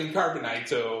wasn't in Carbonite,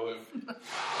 so it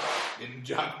didn't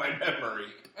jog my memory.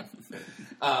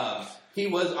 He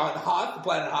was on Hoth, the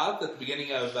planet Hoth, at the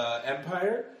beginning of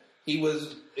Empire. He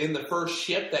was in the first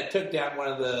ship that took down one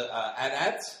of the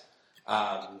AT-ATs.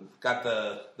 Got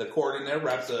the cord in there,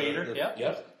 wrapped the Speeder,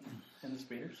 yep. And the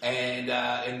speeders. And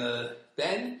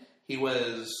then he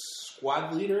was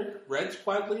squad leader, Red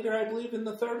Squad leader, I believe, in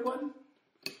the third one.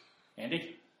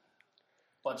 Andy?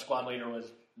 What squad leader was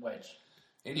Wedge?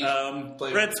 And he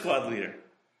played- Red Squad Leader.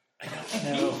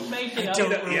 He's making up.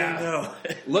 Don't really know.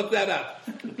 Look that up.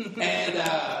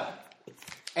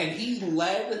 And he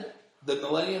led the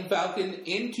Millennium Falcon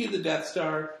into the Death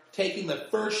Star, taking the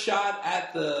first shot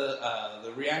at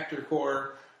the reactor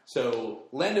core, so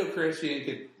Lando Calrissian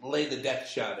could lay the death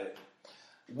shot in.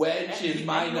 Wedge is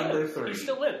my number 3. He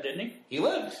still lived, didn't he? He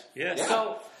lived. Yes. Yeah.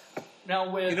 So, now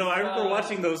with... I remember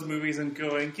watching those movies and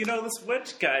going, this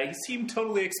Wedge guy, he seemed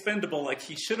totally expendable, like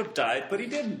he should have died, but he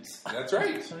didn't. That's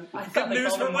right. I thought they news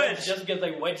called for him Wedge Wedge. just because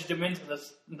they wedged him into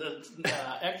the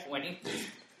X-Wing.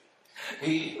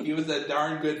 He was a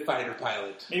darn good fighter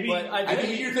pilot. Maybe But I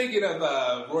think you're thinking of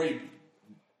Roy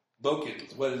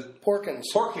Bokins. What is it? Porkins.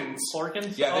 Porkins.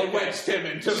 Porkins? Yeah, they Okay. wedged him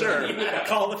into sure. the...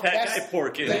 Call the fat That's- guy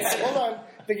Porkins. Hold on.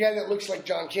 The guy that looks like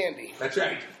John Candy. That's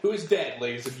right. Who is dead,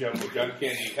 ladies and gentlemen? John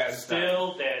Candy has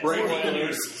Still dead. breaking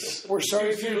news. We're sorry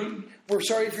if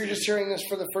you're just hearing this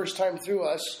for the first time through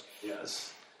us.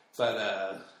 Yes,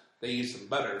 but they used some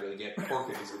butter to get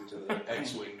Porkins into the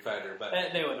X-wing fighter. But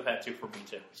They would have had to for me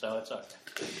too, so it's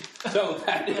okay. so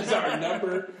that is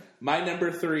our my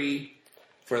number 3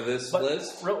 for this But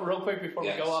list. real quick before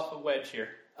Yes. we go off of Wedge here,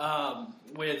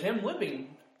 with him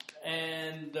living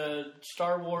and the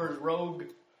Star Wars Rogue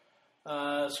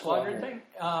Squadron thing,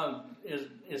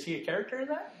 is he a character in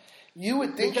that? You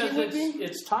would think Because he would be.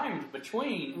 it's timed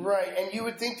between. Right, and you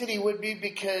would think that he would be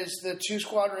because the 2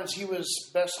 squadrons he was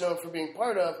best known for being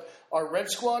part of are Red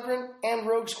Squadron and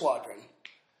Rogue Squadron.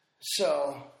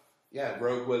 So, Yeah,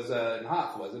 Rogue was in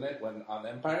Hoth, wasn't it? When on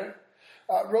Empire.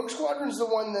 Rogue Squadron's the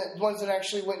ones that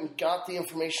actually went and got the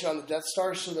information on the Death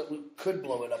Star so that we could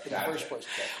blow it up in the first place.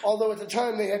 Although at the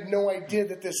time they had no idea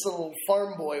that this little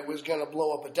farm boy was going to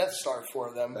blow up a Death Star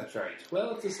for them. That's right.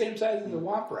 Well, it's the same size as the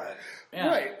Womp Rat. Yeah.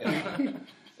 Right.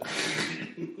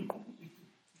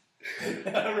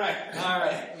 All right. All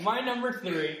right, my number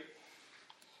 3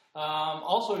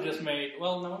 also just made.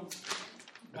 Well, no,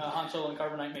 Han Solo and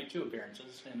Carbonite made 2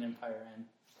 appearances in Empire and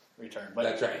Return. But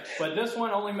That's right. But this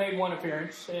one only made 1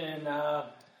 appearance in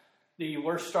the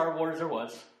worst Star Wars there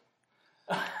was.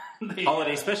 The,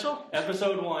 Holiday special?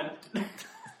 Episode 1.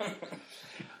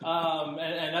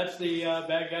 and that's the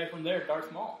bad guy from there,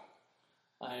 Darth Maul.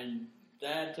 And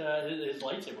that his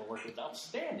lightsaber work was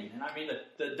outstanding. And I mean,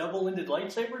 the double-ended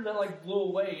lightsaber, that like blew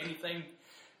away anything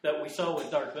that we saw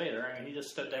with Darth Vader. I mean, he just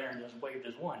stood there and just waved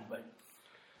his one. But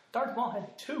Darth Maul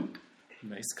had two.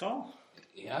 Nice call.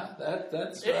 Yeah,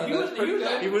 that's He was pretty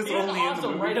good. He was only in the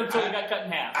awesome movie. right up until he got cut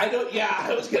in half.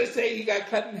 I was going to say he got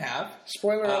cut in half.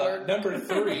 Spoiler alert. Number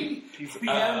 3. If you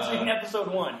haven't seen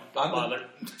episode 1, don't bother.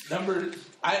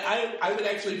 I would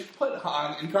actually put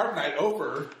Han and Carbonite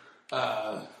over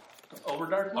Over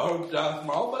Darth Maul. Darth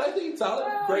Maul, but I think it's solid.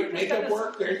 Great makeup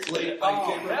work. Great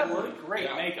lightsaber definitely work. great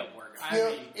Yeah. makeup work. You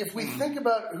know, if we think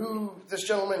about who this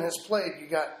gentleman has played, you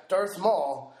got Darth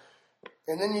Maul,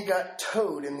 and then you got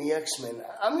Toad in the X-Men.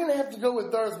 I'm going to have to go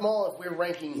with Darth Maul if we're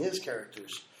ranking his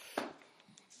characters.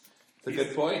 It's a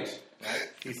good point.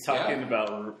 He's talking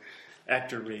about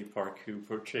actor Ray Park, who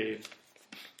portrayed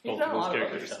He's both done of a those lot of other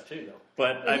characters. stuff too, though.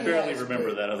 But I He barely has, remember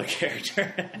but- that other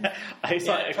character. I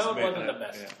saw Yeah, Toad X-Men. wasn't the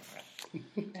best. Yeah.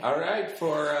 All right,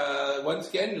 for once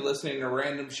again, you're listening to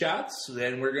Random Shots.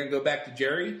 Then we're going to go back to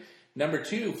Jerry. Number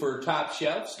 2 for Top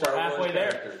Shelf Star Wars halfway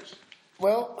there. characters.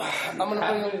 Well, I'm going to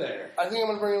Halfway bring. there. I think I'm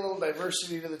going to bring a little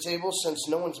diversity to the table since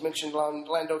no one's mentioned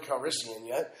Lando Calrissian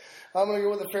yet. I'm going to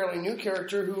go with a fairly new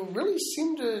character who really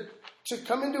seemed to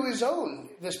come into his own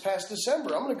this past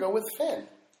December. I'm going to go with Finn.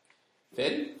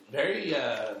 Finn, very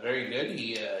good.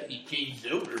 He changed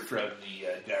over from the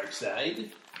dark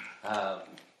side.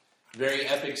 Very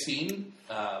epic scene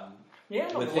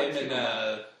with him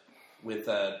and with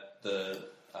the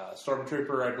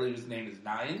stormtrooper. I believe his name is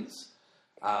Nines.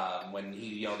 When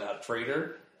he yelled out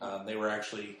 "traitor," they were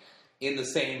actually in the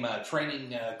same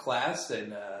training class,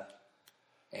 and that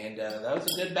was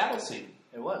a good battle scene.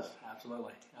 It was,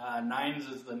 absolutely. Nines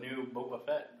is the new Boba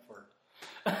Fett for.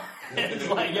 It's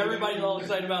like everybody's all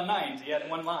excited about Nines. He had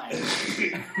one line.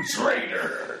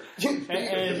 Traitor.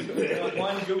 and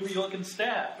one goofy looking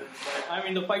staff. But, I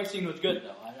mean, the fight scene was good,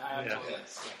 though. I absolutely.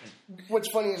 What's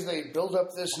funny is they build up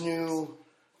this new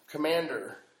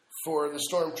commander for the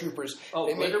stormtroopers. Oh,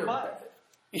 they make her, Glitterbot?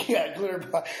 Yeah,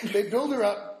 Glitterbot. They build her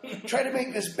up, try to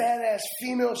make this badass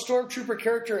female stormtrooper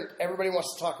character, and everybody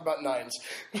wants to talk about Nines.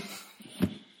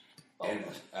 And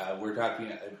we're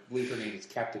talking, I believe her name is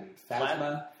Captain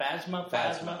Phasma.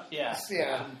 Phasma, yeah.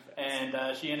 Yeah.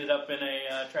 And she ended up in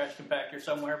a trash compactor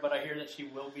somewhere, but I hear that she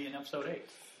will be in episode 8.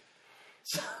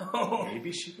 So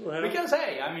Maybe she will have. because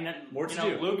hey, I mean, More you to know,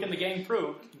 do. Luke and the gang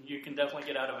proved you can definitely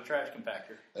get out of a trash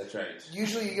compactor. That's right.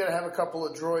 Usually you gotta have a couple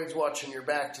of droids watching your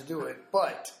back to do it,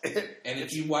 but And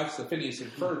if you watch the Phineas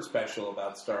and Ferb special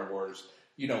about Star Wars,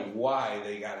 you know why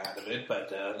they got out of it, but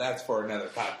that's for another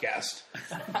podcast.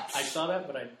 I saw that,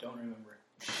 but I don't remember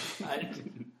it.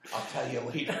 I'll tell you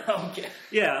later. Okay.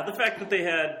 Yeah, the fact that they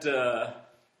had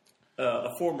a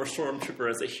former stormtrooper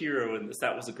as a hero in this,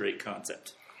 that was a great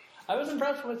concept. I was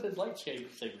impressed with his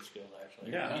lightsaber skills,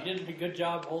 actually. Yeah. He did a good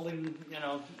job holding,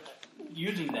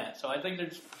 using that. So I think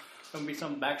there's going to be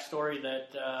some backstory that,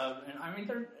 and I mean,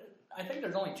 I think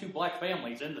there's only 2 black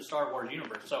families in the Star Wars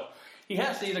universe. So he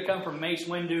has to either come from Mace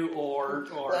Windu or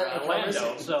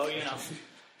Lando. So,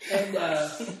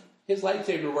 And his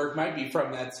lightsaber work might be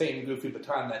from that same goofy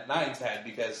baton that Nines had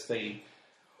because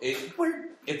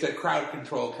it's a crowd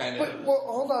control kind of. But, well,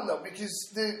 hold on though, because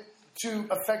to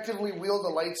effectively wield a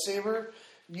lightsaber,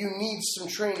 you need some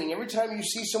training. Every time you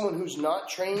see someone who's not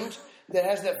trained that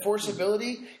has that force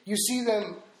ability, you see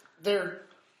them.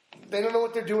 They don't know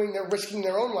what they're doing. They're risking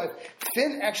their own life.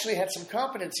 Finn actually had some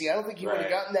competency. I don't think he would have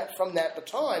gotten that from that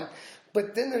baton.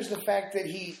 But then there's the fact that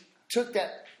he took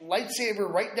that lightsaber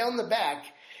right down the back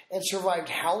and survived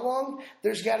how long?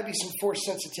 There's got to be some force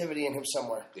sensitivity in him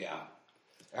somewhere. Yeah,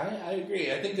 I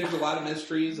agree. I think there's a lot of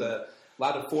mysteries, a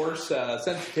lot of force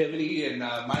sensitivity, and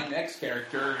my next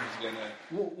character is going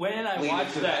to... when I lead watched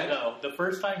into that, though, the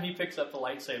first time he picks up the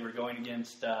lightsaber going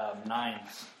against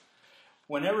Nines,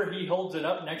 whenever he holds it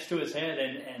up next to his head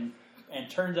and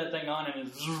turns that thing on and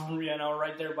is,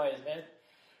 right there by his head,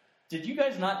 did you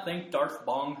guys not think Darth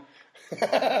Bong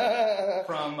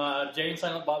from Jay and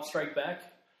Silent Bob Strike Back?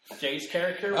 Jay's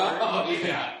character,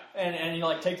 yeah. and he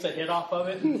like takes a hit off of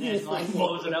it and like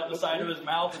blows it out the side of his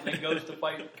mouth and then goes to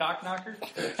fight Cockknocker.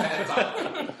 That's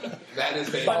awesome. That is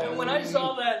But when I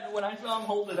saw him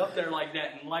hold it up there like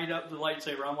that and light up the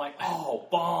lightsaber, I'm like, oh,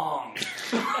 Bong.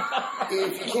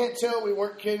 If you can't tell, we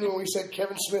weren't kidding when we said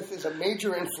Kevin Smith is a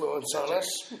major influence on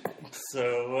us.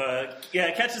 So,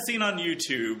 catch the scene on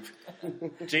YouTube.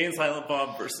 Jay and Silent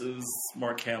Bob versus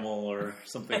Mark Hamill or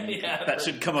something. Yeah. That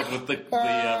should come up with the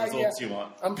results you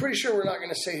want. I'm pretty sure we're not going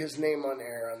to say his name on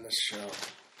air on this show.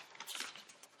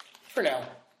 For now.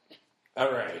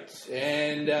 All right.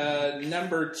 And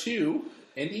number 2,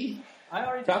 Indy? I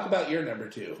already Talk about your number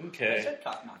 2. I Okay. said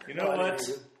cock knocker. You know what?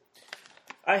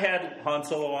 I had Han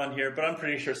Solo on here, but I'm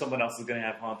pretty sure someone else is going to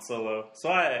have Han Solo. So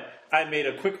I made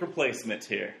a quick replacement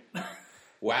here.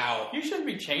 Wow. You shouldn't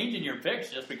be changing your picks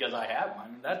just because I have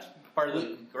one. That's part of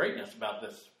the greatness about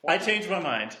this. I changed my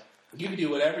mind. You can do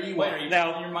whatever you Wait, want. are you Now,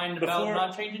 changing your mind about before-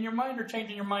 not changing your mind, or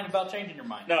changing your mind about changing your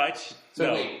mind? No, So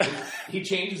no. wait, he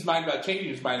changed his mind about changing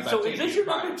his mind about So is changing this your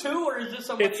his number mind. 2, or is this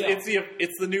somebody else?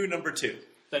 It's the new number 2.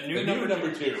 The The new new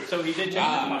number 2. So he did change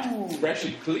his mind. Fresh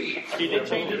and clean. He did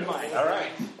change his mind. All right.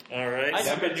 All right. I-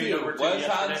 Number Number 2 two was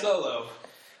Han yesterday. Solo.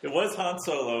 It was Han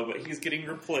Solo, but he's getting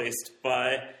replaced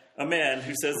by a man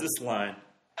who says this line.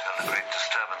 And the great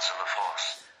disturbance in the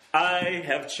Force. I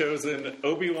have chosen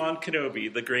Obi-Wan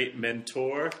Kenobi, the great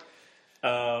mentor.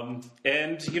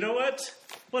 And you know what?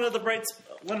 One of the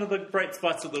bright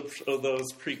spots of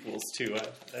those prequels too.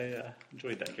 I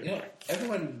enjoyed that You here. know,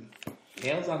 everyone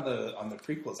nails on the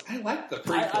prequels. I like the I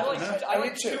prequels.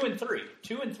 like 2 and 3.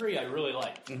 2 and 3 I really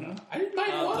like. I didn't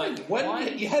mind one. but One,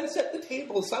 one- you had to set the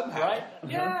table somehow. Right?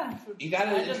 Yeah. You got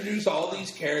I to just- introduce all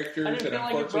these I characters, didn't and feel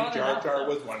like it unfortunately, brought Jar enough, Jar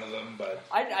though. was one of them. But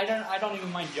I don't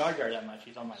even mind Jar Jar that much.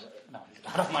 He's on my list. No, he's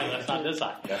not on my list. Not this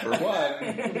side. number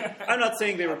 1, I'm not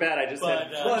saying they were bad. I just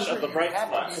But, said one Sure, of the you bright have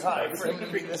to spots. be high for him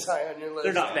to be this high on your list.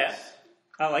 They're not bad.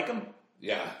 I like them.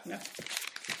 yeah.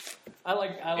 I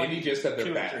like. And you just said 2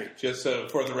 they're and 3. bad. Just so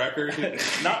for the record.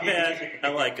 Not bad. I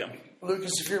like them.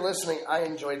 Lucas, if you're listening, I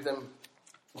enjoyed them.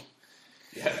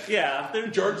 Yeah. Yeah, they're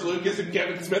George Lucas and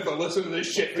Kevin Smith will listen to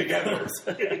this shit together.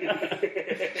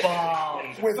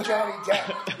 Bomb. With Johnny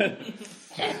Depp.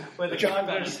 With a gun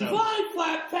on his nose. Fly,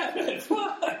 flap, Batman,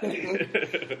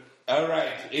 fly. All right,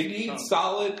 indeed,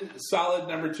 solid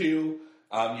number 2.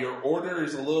 Your order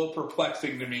is a little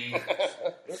perplexing to me.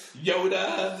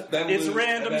 Yoda, then It's Luke,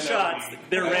 random and then shots. Obi.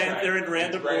 They're That's ran- right. they're in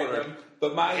random It's order.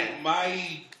 But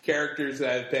my characters that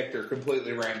I've picked are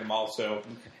completely random also.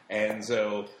 And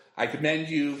so I commend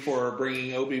you for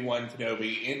bringing Obi-Wan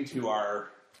Kenobi into our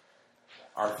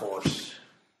force.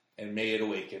 And may it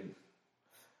awaken.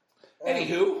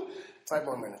 Anywho, 5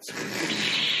 more minutes.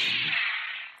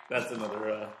 That's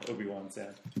another Obi-Wan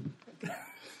sound.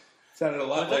 sounded a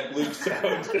lot like Luke's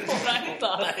sound. I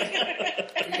thought.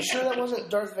 Are you sure that wasn't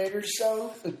Darth Vader's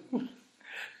sound? No,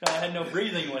 I had no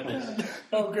breathing with it.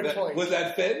 Oh, good point. Was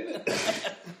that Finn?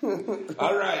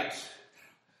 All right.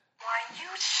 Why, you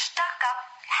stuck-up,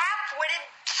 half-witted,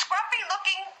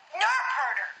 scruffy-looking nerf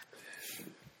herder.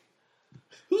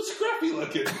 Who's scruffy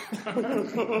looking?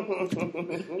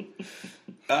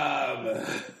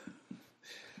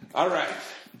 All right,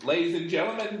 ladies and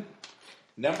gentlemen,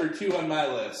 number 2 on my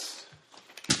list.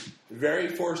 Very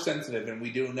force sensitive, and we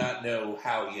do not know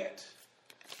how yet.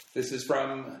 This is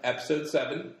from episode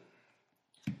 7.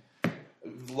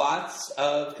 Lots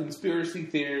of conspiracy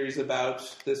theories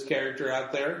about this character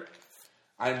out there.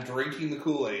 I'm drinking the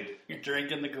Kool-Aid. You're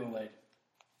drinking the Kool-Aid.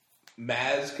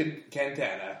 Maz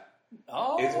Cantana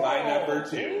Oh, is my number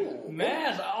 2.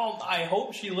 Maz, I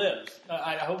hope she lives.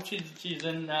 I hope she's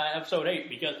in episode 8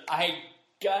 because I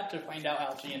got to find out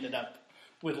how she ended up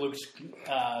with Luke's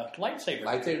lightsaber.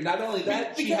 Lightsaber. Not only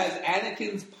that, she has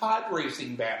Anakin's pod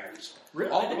racing banners.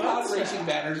 Really? All I the didn't pod know racing that.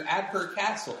 banners at her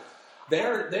castle.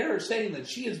 They're saying that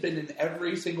she has been in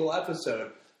every single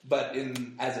episode, but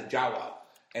as a Jawa.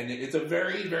 And it's a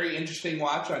very, very interesting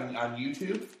watch on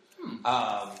YouTube.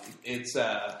 It's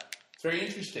very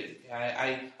interesting.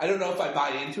 I don't know if I buy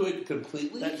into it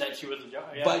completely, that she was a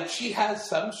Jawa. Yeah. but she has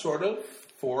some sort of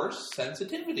force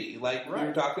sensitivity, like we were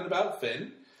Right. talking about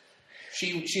Finn.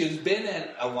 She has been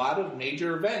at a lot of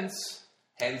major events,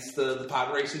 hence the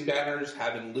pod racing banners,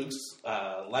 having Luke's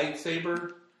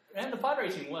lightsaber. And the pod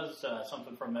racing was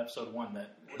something from episode 1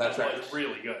 That's that right. was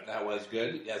really good. That was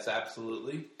good. Yes,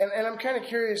 absolutely. And I'm kind of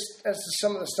curious as to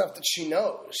some of the stuff that she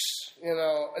knows. You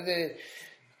know,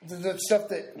 the stuff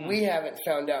that we haven't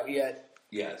found out yet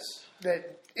Yes.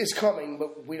 that is coming,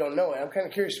 but we don't know it. I'm kind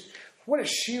of curious, what has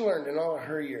she learned in all of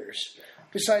her years?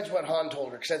 Besides what Han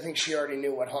told her, because I think she already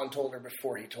knew what Han told her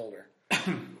before he told her.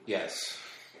 Yes.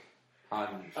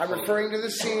 I'm referring to the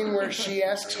scene where she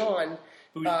asks Han,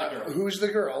 Who's the girl? who's the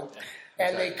girl?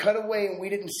 And they Right. cut away and we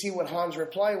didn't see what Han's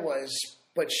reply was,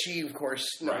 but she, of course,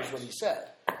 knows Right. what he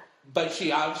said. But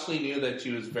she obviously knew that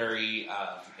she was very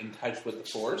in touch with the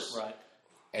Force. Right.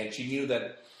 And she knew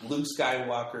that Luke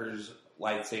Skywalker's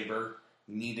lightsaber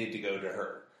needed to go to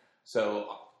her.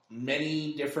 So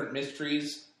many different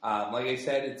mysteries. Like I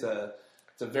said, it's a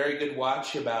very good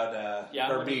watch about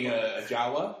her being a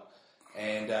Jawa.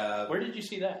 And Where did you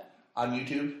see that? on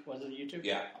YouTube. Was it YouTube?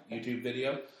 Yeah, YouTube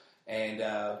video. And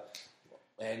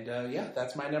yeah,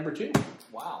 that's my number 2.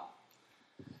 Wow.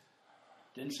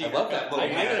 Didn't see I her. love that little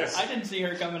ass. I didn't see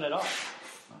her coming at all.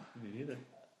 Me neither.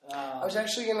 I was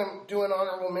actually going to do an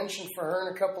honorable mention for her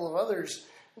and a couple of others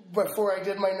before I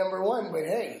did my number one, but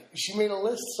hey, she made a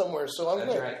list somewhere, so I'm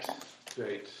That's good. right.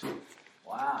 Great.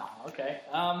 Wow. Okay.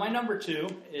 My number 2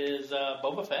 is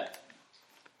Boba Fett.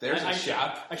 There's a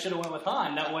shot. I should have went with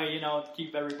Han. That way,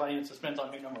 keep everybody in suspense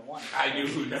on who number 1. I knew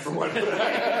who number 1 was.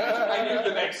 I knew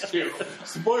the next 2.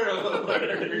 Spoiler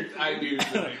alert. I knew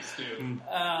the next 2.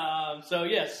 So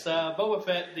yes, Boba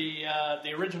Fett, the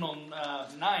original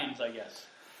 9s, I guess.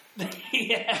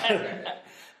 He had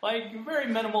very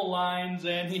minimal lines,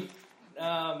 and he,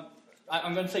 I'm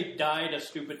going to say died a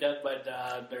stupid death, but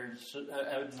there's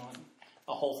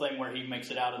a whole thing where he makes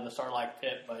it out of the Sarlacc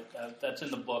pit, but that's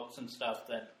in the books and stuff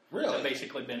that have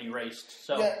basically been erased.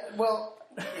 So Yeah, well,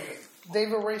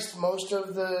 they've erased most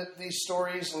of these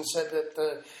stories and said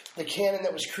that the canon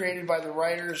that was created by the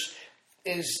writers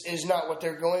is not what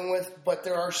they're going with, but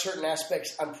there are certain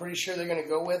aspects I'm pretty sure they're going to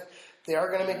go with. They are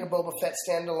going to make a Boba Fett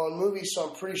standalone movie, so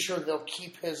I'm pretty sure they'll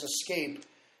keep his escape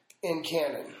in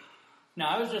canon. now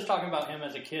I was just talking about him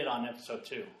as a kid on episode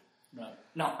 2.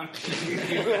 No, I'm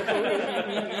kidding.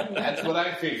 That's what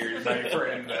I figured, my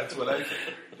friend. That's what I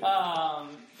figured.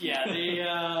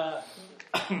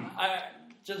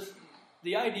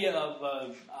 The idea of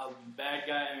a bad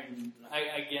guy. I mean,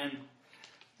 again,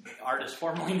 artist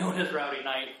formerly known as Rowdy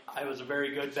Knight. I was a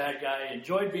very good bad guy. I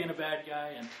enjoyed being a bad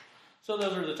guy, and so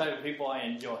those are the type of people I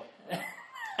enjoy.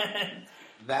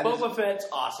 Boba Fett's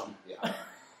awesome. Yeah.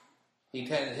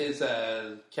 His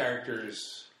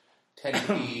characters tend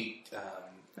to be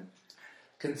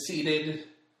conceited,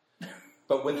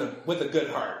 but with a good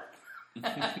heart.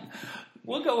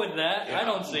 We'll go with that. Yeah. I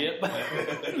don't see it, but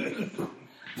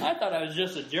I thought I was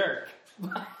just a jerk.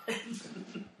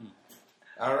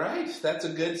 All right, that's a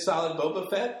good, solid Boba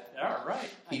Fett. All right.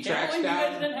 He I tracks can't believe down- you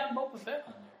guys didn't have Boba Fett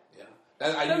on there.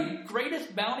 Yeah, The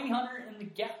greatest bounty hunter in the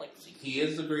galaxy. he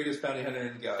is the greatest bounty hunter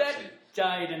in the galaxy. That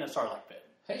died in a Sarlacc pit.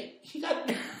 Hey, he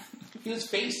was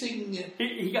facing.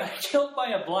 He got killed by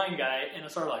a blind guy in a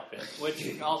Sarlacc pit,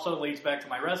 which also leads back to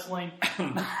my wrestling.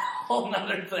 Whole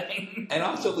nother thing. And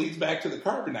also leads back to the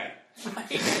Carbonite.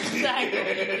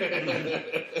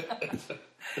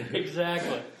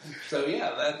 Exactly. So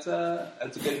yeah, that's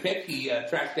a good pick. He helped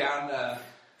track down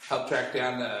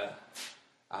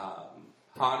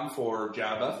Han for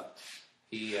Jabba.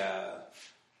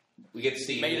 We get to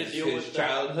see Made a deal his with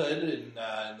childhood in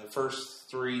the first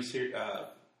three,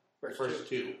 first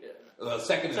two. Yeah.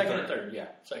 Second and third. Yeah,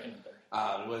 second and third.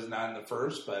 It was not in the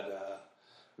first, but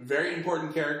very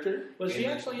important character. Was he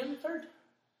actually in the third?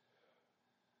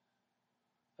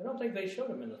 I don't think they showed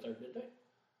him in the third, did they?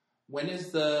 When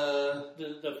is the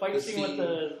fight scene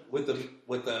with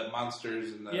the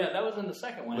monsters and the that was in the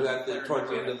second one. was that towards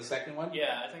the end of the second one?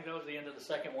 Yeah, I think that was the end of the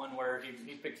second one where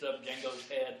he picks up Jango's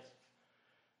head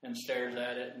and stares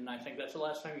at it, and I think that's the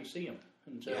last time you see him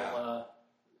until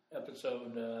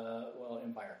episode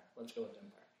Empire. Let's go with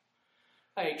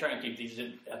Empire. I try and keep these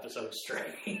episodes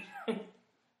straight.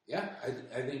 Yeah,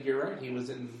 I think you're right. He was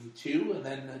in 2 and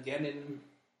then again in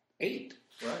 8.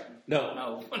 Right.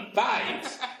 No.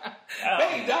 5.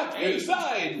 Hey, Doc, you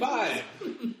side 5.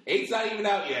 8's not even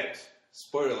out yet.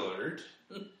 Spoiler alert.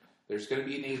 There's going to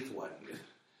be an 8th one.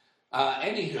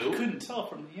 Anywho. Couldn't tell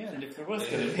from the end if there was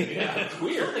going to be. Yeah, it's Well,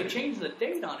 weird. they changed the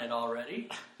date on it already.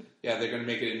 Yeah, they're going to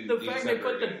make it in The fact they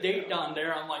December. put the date on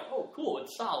there, I'm like, oh, cool,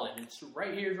 it's solid. It's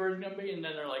right here's where it's going to be. And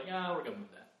then they're like, nah, we're going to move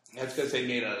that. That's because they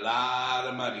made a lot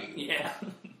of money Yeah.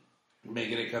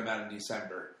 making it come out in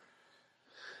December.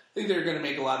 I think they're going to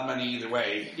make a lot of money either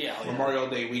way. Yeah. Memorial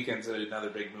Day weekend's another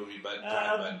big movie, but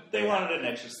They wanted an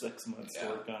extra 6 months Yeah. to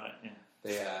work on it.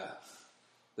 Yeah.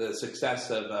 the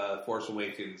success of Force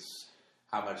Awakens,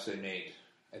 how much they made,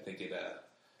 I think it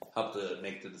helped to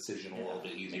make the decision a little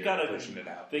bit easier pushing it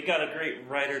out. They got a great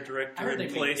I writer-director heard they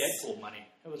in made place. Deadpool money.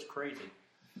 It was crazy.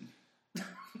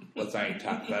 Let's not even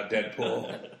talk about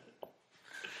Deadpool.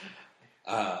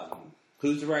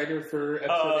 Who's the writer for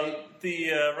episode 8?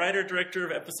 The writer-director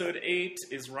of Episode 8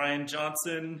 is Ryan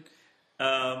Johnson.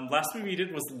 Last movie he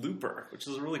did was Looper, which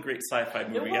is a really great sci-fi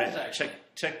movie. was, actually.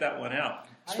 Check that one out.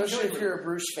 Especially if you're a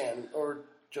Bruce fan or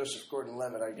Joseph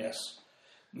Gordon-Levitt, I guess.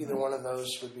 Either one of those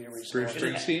would be a reason. Bruce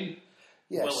Springsteen?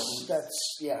 Yes, Well,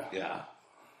 that's, yeah. Yeah.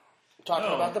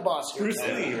 Talking about the boss here. Bruce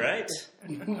Lee, right?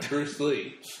 Bruce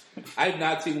Lee. I have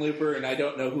not seen Looper, and I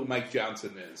don't know who Mike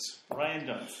Johnson is. Ryan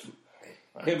Johnson.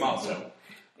 Him also.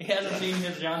 He hasn't seen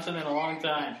his Johnson in a long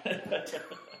time.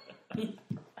 Do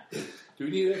we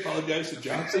need to apologize to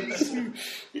Johnsons?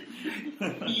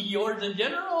 Yours in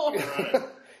general?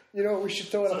 You know, we should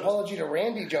throw an apology to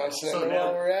Randy Johnson So while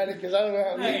now- we're at it, because I don't know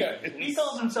how he Hey, does. he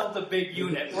calls himself the big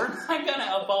unit. We're not going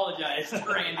to apologize to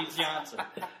Randy Johnson.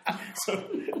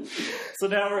 So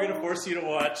now we're going to force you to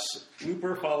watch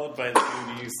Looper followed by the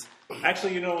Goonies.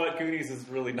 Actually, you know what? Goonies is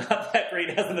really not that great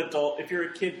as an adult. If you're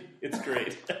a kid, it's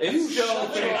great. It's still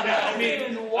okay. I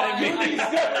mean, Goonies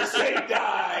never say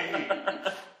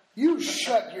die. You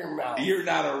shut your mouth. You're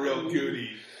not a real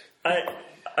Goonie.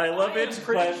 I love I am it,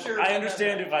 pretty but sure I that-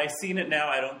 understand if I seen it now,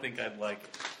 I don't think I'd like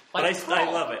it. But Like I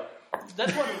Crawl. love it.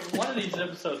 That's one of these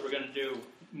episodes we're going to do.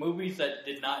 Movies that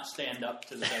did not stand up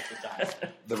to the test of time.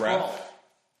 The ref. Crawl.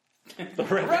 The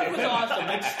Ref was awesome.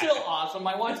 It's still awesome.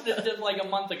 I watched it just like a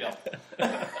month ago.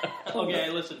 Okay, I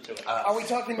listened to it. Are we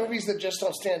talking movies that just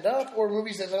don't stand up, or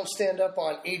movies that don't stand up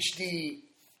on HD,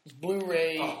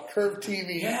 Blu-ray, curved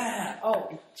TV? Yeah.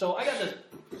 Oh, so I got this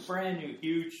brand new,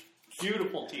 huge,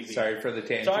 beautiful TV. Sorry for the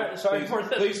tangent. Sorry please, for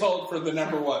the- please hold for the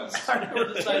number one. Sorry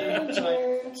for the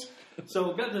side.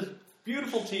 So got this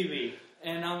beautiful TV,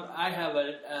 and I have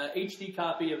a HD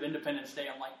copy of Independence Day.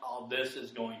 I'm like, oh, this is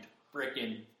going to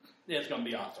it's going to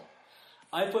be awesome.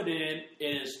 I put it in.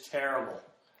 It is terrible.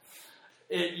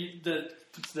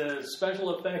 The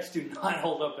special effects do not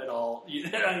hold up at all.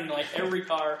 I mean, like every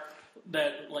car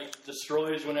that like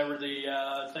destroys whenever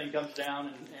the thing comes down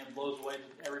and blows away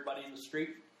everybody in the street.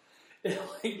 It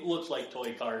like, looks like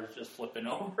toy cars just flipping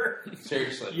over.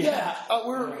 Seriously. Yeah. I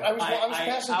was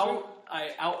passing through.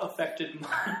 I out-affected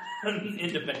my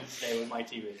Independence Day with my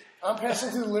TV. I'm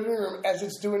passing through the living room as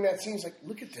it's doing that scene. He's like,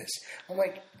 look at this. I'm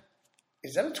like,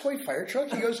 is that a toy fire truck?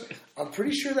 He goes, I'm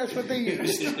pretty sure that's what they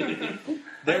used.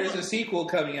 There is a sequel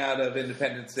coming out of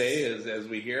Independence Day, as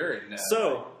we hear. And,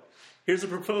 So, here's a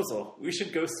proposal. We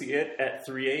should go see it at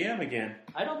 3 a.m. again.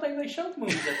 I don't think they show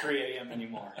movies at 3 a.m.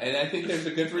 anymore. and I think there's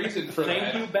a good reason for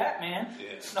Thank that. you, Batman.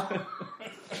 Yeah. No.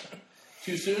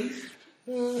 Too soon?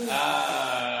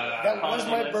 That was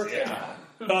my birthday. Yeah.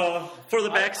 For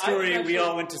the I backstory, actually- we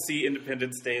all went to see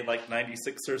Independence Day like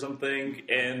 96 or something,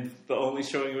 and the only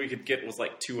showing we could get was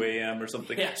like 2 a.m. or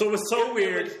something. Yeah. So it was so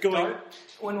weird It was going... dark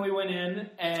when we went in,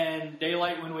 and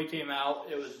daylight when we came out.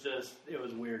 It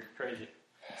was weird, crazy.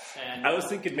 And I was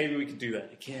thinking maybe we could do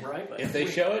that again. right. If they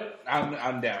show it,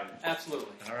 I'm down.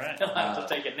 Absolutely. All right. He'll have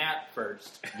to take a nap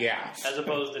first, Yeah. as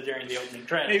opposed to during the opening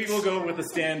credits. Maybe we'll go with a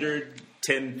standard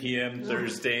 10 p.m.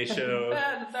 Thursday show.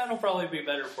 That'll probably be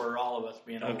better for all of us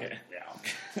being old. Okay.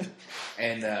 Yeah.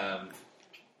 And,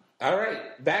 all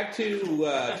right, back to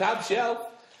Top Shelf.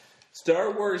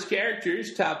 Star Wars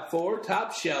characters, top 4,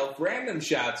 Top Shelf, random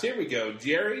shots. Here we go.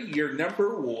 Jerry, you're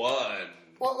number 1.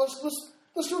 Well,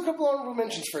 let's do a couple honorable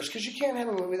mentions first, because you can't have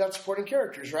a movie without supporting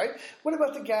characters, right? What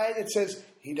about the guy that says,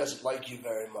 he doesn't like you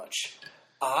very much?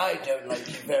 I don't like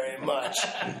you very much.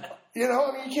 You know,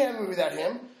 I mean, you can't have a movie without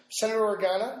him. Senator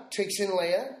Organa takes in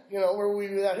Leia. You know, where will we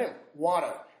be without him?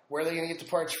 Water. Where are they going to get the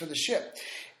parts for the ship?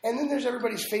 And then there's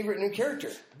everybody's favorite new character,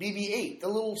 BB-8, the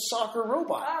little soccer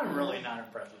robot. I'm really not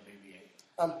impressed with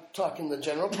BB-8. I'm talking the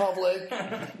general public.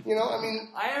 You know, I mean,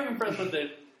 I am impressed with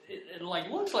it. It like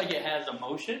looks like it has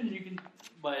emotion.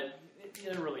 But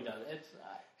it really doesn't. It's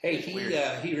Hey, it's weird.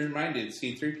 he reminded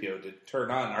C-3PO to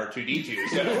turn on R2-D2.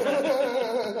 So.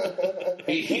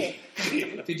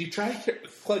 Did you try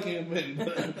plugging him in,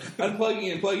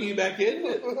 unplugging and plugging him back in?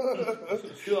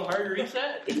 Do a hard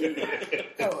reset.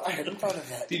 oh, I hadn't thought of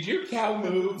that. Did your cow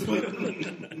move?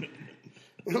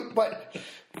 But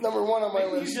number 1 on my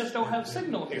You list. just don't have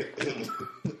signal here.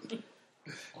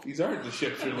 These aren't the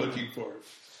ships you're looking for.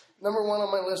 Number 1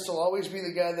 on my list will always be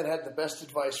the guy that had the best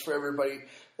advice for everybody,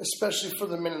 especially for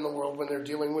the men in the world when they're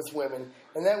dealing with women.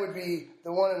 And that would be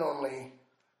the one and only.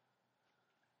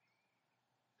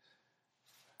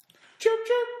 Chirp,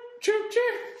 chirp, chirp,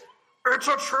 chirp. It's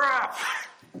a trap!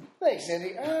 Thanks,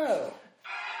 Andy. Oh.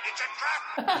 It's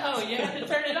a trap! Oh, you had to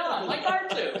turn it on, like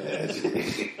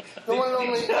R2. The one and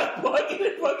only. Plugging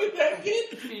it, plugging back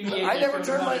in. I never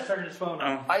turned my- turn his phone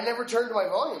on. I never turned my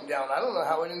volume down. I don't know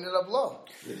how it ended up low.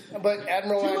 But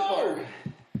Admiral Too Akbar. low.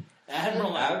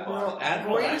 Admiral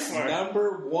Admiral Greatest-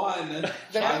 number 1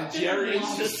 on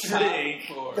Jerry's thing.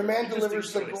 The man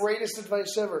delivers the greatest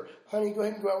advice ever. Honey, go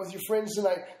ahead and go out with your friends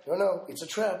tonight. No, it's a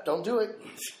trap. Don't do it.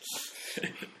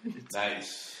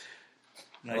 Nice.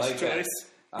 Nice like that. choice.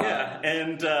 Yeah,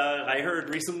 and I heard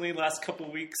recently, last couple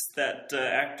of weeks, that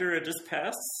actor had just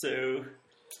passed, so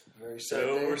Very sad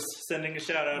so day. we're sending a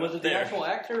shout out. Was it the there. actual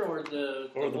actor or the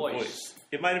voice?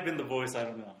 It might have been the voice. I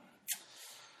don't know.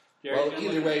 Jerry, Well, you gonna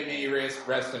either look- way, may you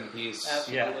rest in peace.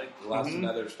 Absolutely. Yeah. Lost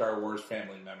another Star Wars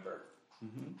family member.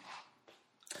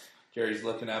 Jerry's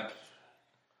looking up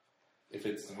if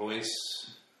it's the voice.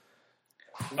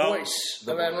 Voice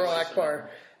the of Admiral voice. Akbar.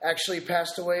 actually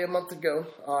passed away a month ago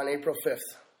on April 5th.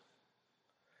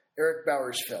 Eric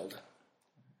Bowersfeld.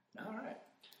 All right.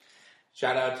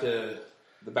 Shout out to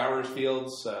the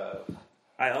Bowersfields.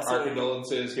 Our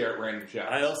condolences here at Random Shots.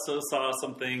 I also saw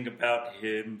something about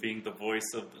him being the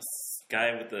voice of this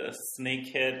guy with the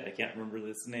snake head. I can't remember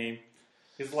his name.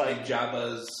 He's like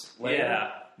Jabba's lair.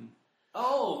 Yeah.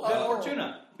 Oh, Bib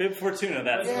Fortuna. Bib Fortuna,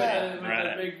 that's With it. the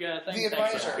Right. big thing. The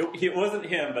advisor. It wasn't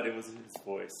him, but it was his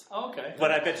voice. Oh, okay.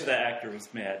 But I bet you that actor was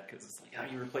mad because it's like,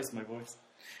 how you replaced my voice?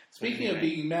 Speaking of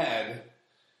being mad,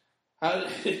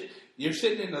 you're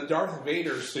sitting in a Darth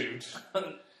Vader suit.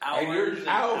 And you're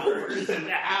hours and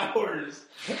hours.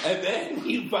 And then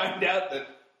you find out that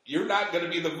you're not going to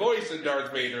be the voice of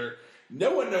Darth Vader.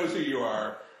 No one knows who you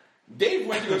are. Dave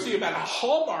went to go see him at a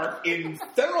Hallmark in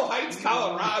Federal Heights,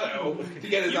 Colorado to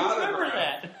get his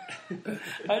autograph. Remember that?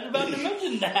 I was about to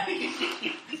mention that.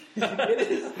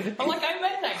 I'm like, I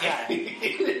met that guy.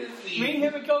 Me,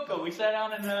 him, and Coco. We sat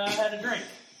down and had a drink.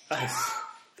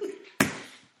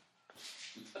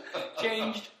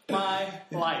 Changed my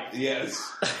life. Yes.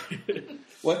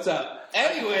 What's up?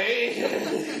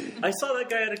 Anyway, I saw that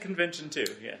guy at a convention too.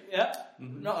 Yeah. Yeah.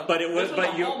 No, But it was, this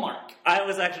but a you. Hallmark. I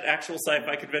was at an actual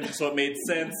sci-fi convention, so it made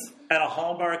sense. At a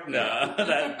Hallmark, no,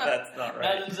 that's not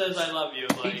right. Madden says I love you.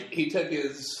 Like, he took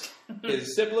his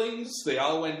siblings. They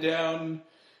all went down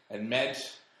and met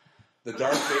the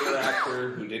Darth Vader actor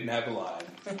who didn't have a line.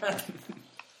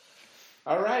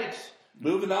 All right.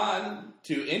 Moving on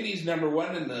to Indy's number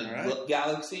one in the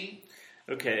galaxy.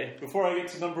 Okay, before I get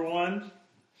to number one,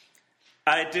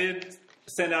 I did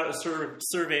send out a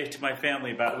survey to my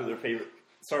family about who their favorite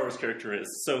Star Wars character is.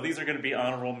 So these are going to be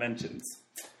honorable mentions.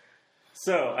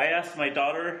 So I asked my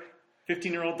daughter,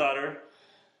 15-year-old daughter,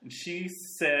 and she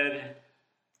said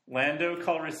Lando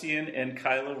Calrissian and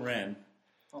Kylo Ren.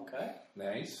 okay.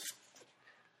 Nice.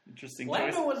 Interesting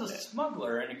Lando choice. was a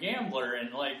smuggler and a gambler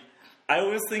and like. I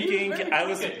was thinking,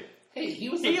 Hey, he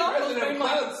was He the almost president of made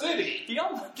my- Cloud City. He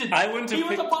almost did. I wouldn't have He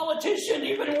was picked- a politician,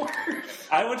 even worse.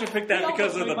 I wouldn't have picked that He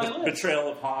because of almost made the my list.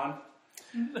 betrayal of Han.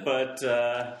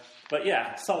 But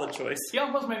yeah, solid choice. He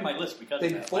almost made my list because They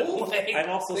of that. both- I've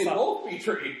also They saw. both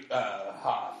betrayed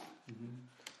Han.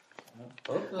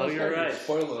 Oh, you're right.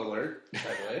 Spoiler alert, by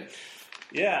the way.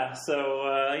 Yeah,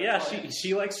 so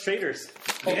she likes traders.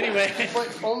 Anyway,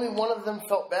 But only one of them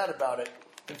felt bad about it.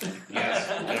 Yes.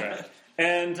 all right.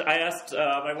 And I asked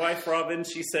my wife Robin.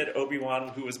 She said Obi-Wan,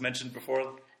 who was mentioned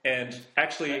before. And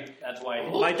actually, That's why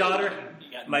my daughter,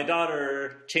 You got- my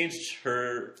daughter changed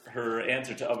her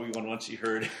answer to Obi-Wan once she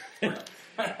heard.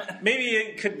 Maybe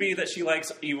it could be that she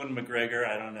likes Ewan McGregor.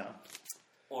 I don't know.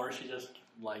 Or she just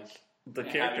likes The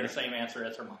having character. the same answer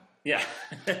as her mom. Yeah.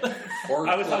 Or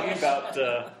I was talking about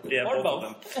Or both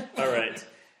of them. All right.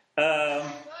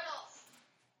 Well,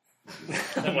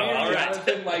 all right.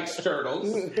 Jonathan likes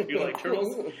turtles. You like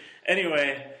turtles?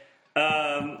 Anyway,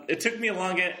 it took me a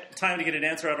long time to get an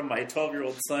answer out of my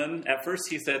 12-year-old son. At first,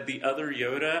 he said the other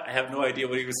Yoda. I have no idea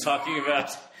what he was talking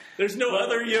about. There's no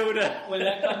other Yoda. When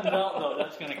that comes out, though,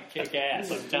 that's going to kick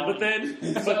ass. I'm telling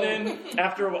But then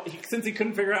after a while, since he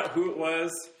couldn't figure out who it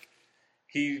was,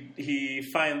 he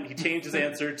changed his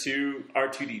answer to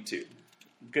R2D2.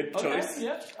 Good you. choice. Okay,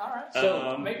 yeah, all right.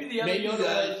 So Maybe Maybe the other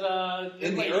Yoda was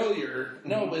in the lady. earlier in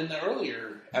the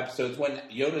earlier episodes when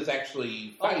Yoda's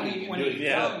actually fighting when and doing he's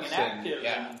Yeah. young and flips active.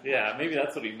 yeah. Yeah, maybe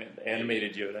that's what he meant.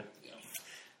 Animated Yoda.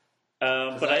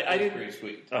 But That I was didn't. pretty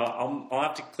sweet. I'll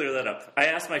have to clear that up. I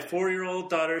asked my 4-year-old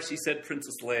daughter. She said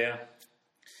Princess Leia.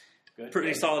 Good.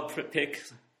 Pretty solid pick.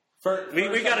 We First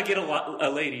got to off, get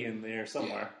a lady in there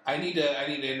somewhere. I need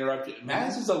to interrupt you.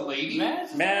 Maz is a lady.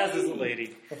 Maz is a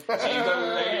lady. She's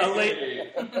a A lady.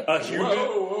 A human.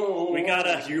 Whoa. We got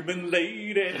a human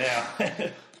lady now.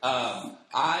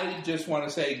 I just want to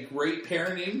say, great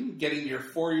parenting. Getting your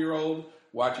 4-year-old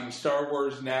watching Star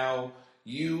Wars now.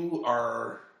 You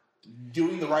are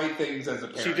doing the right things as a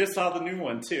parent. She just saw the new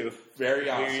one too. Very We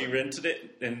awesome. rented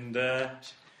it, and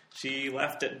she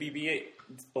laughed at BB-8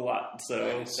 a lot.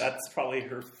 So Nice. that's probably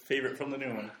her favorite from the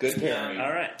new one. Good parenting.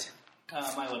 All right.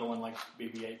 My little one likes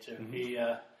BB-8 too. He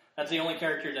that's the only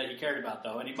character that he cared about,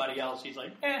 though. Anybody else, he's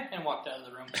like, and walked out of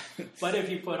the room. But if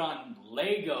you put on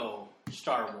Lego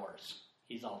Star Wars,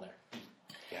 he's all there.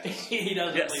 Yes. He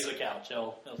doesn't Yes. leave the couch.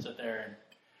 He'll sit there and.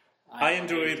 I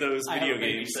enjoy those I video have a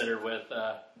games. babysitter with.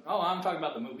 I'm talking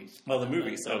about the movies. Oh, the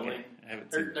movies. So, Okay. like, I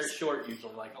haven't seen they're this. short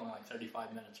usually, like only like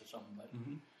 35 minutes or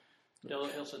something.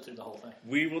 But he'll sit through the whole thing.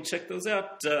 We will check those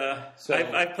out. So-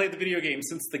 I've played the video game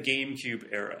since the GameCube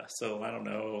era, so I don't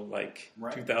know, like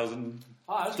Right. 2000.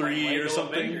 Oh, I was 3 playing or Lego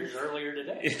something. Avengers earlier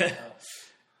today. Yeah.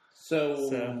 So,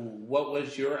 what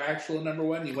was your actual number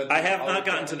one? You went. I have not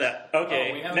gotten to that.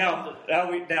 Okay, we haven't now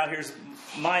gotten now here's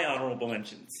my honorable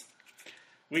mentions.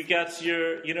 We got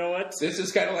your, you know what? This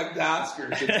is kind of like the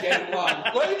Oscars. It's getting long.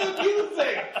 Play the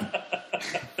music.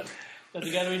 Does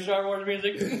it got to be Star Wars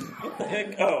music?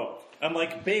 Heck, oh, I'm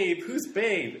like, Babe. Who's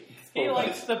Babe? He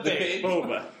likes the babe.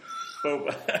 Boba.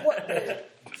 What?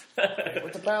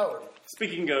 With the power.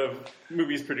 Speaking of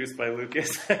movies produced by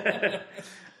Lucas, I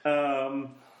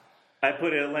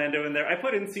put Lando in there. I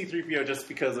put in C-3PO just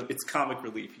because of its comic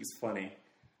relief. He's funny.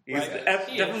 He's Right.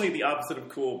 definitely the opposite of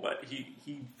cool, but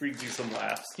he brings you some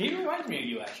laughs. He reminds me of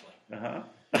you, actually.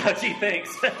 Uh-huh. Gee,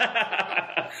 thanks.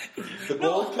 The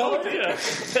gold color. Yeah.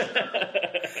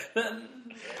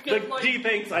 Because, Like, gee,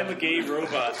 thanks, I'm a gay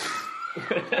robot.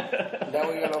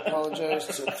 Now we gotta apologize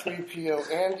to 3PO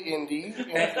and Indy.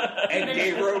 And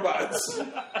gay robots.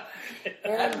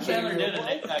 Adam Sandler did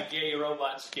a gay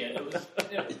robot skit.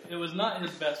 It was not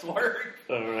his best work.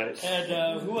 All right.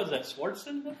 And who was that?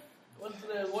 Schwarzenegger was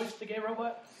the voice of the gay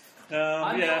robot.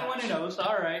 I'm the Yeah. only one who knows.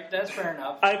 All right, that's fair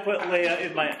enough. I put Leia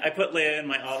in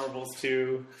my honorables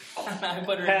too. I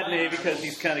put her in Padme my because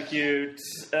he's kind of cute.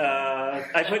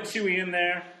 I put Chewie in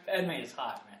there. Padme is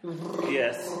hot, man.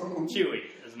 Yes. Chewie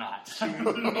is not.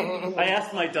 I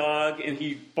asked my dog, and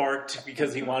he barked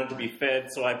because he wanted to be fed,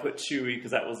 so I put Chewie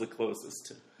because that was the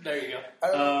closest. There you go. I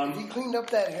don't know, if he cleaned up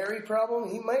that hairy problem,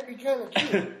 he might be kind of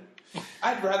cute.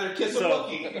 I'd rather kiss a So,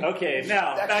 Wookiee. okay,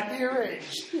 now That could be your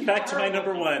age. back to my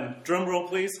number one. Drum roll,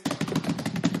 please.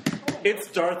 It's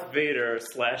Darth Vader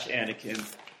 / Anakin.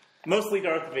 Mostly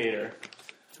Darth Vader.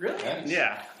 Really?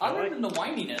 Yeah. Other than the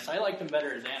whininess, I liked him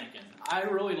better as Anakin. I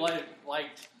really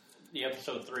liked the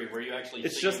episode 3 where you actually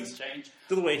It's see just him change.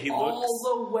 the way he looks.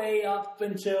 All the way up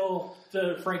until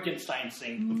the Frankenstein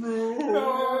scene.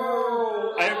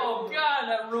 No! Oh, God,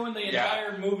 that ruined the Yeah.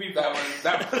 entire movie for me.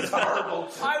 That was horrible.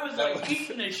 I was That like was-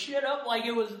 eating the shit up like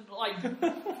it was like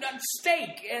that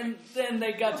steak. And then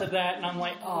they got to that, and I'm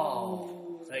like,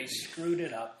 oh, they screwed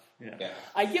it up. Yeah.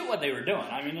 I get what they were doing.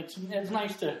 I mean, it's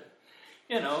nice to,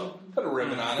 Put a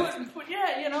ribbon on it.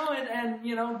 yeah,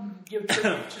 and give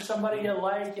tribute to somebody you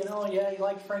like, yeah, you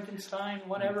like Frankenstein,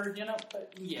 whatever,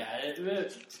 but yeah,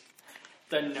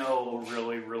 the no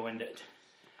really ruined it.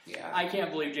 Yeah. I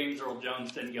can't believe James Earl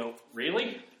Jones didn't go,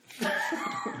 really?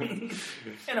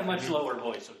 In a much lower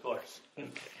voice, of course.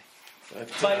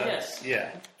 But yes,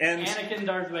 Yeah. And Anakin,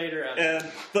 Darth Vader. and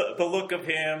the look of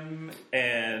him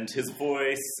and his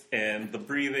voice and the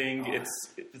breathing, it's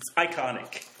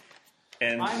iconic.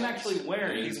 And I'm actually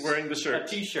wearing. he's wearing the shirt. A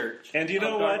T-shirt. And you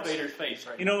know of what? Darth Vader's face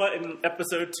right You know what? In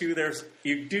episode 2,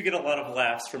 you do get a lot of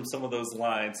laughs from some of those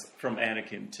lines from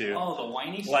Anakin too. now. Oh, the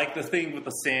whiny. Like the thing with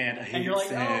the sand. I hate you're like, oh,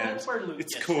 sand. that's where Luke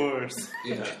It's gets coarse.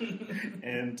 Yeah.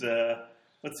 And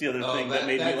what's the other Oh, thing that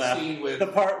made me that laugh? scene with- The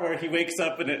part where he wakes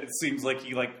up and it seems like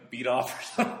he beat off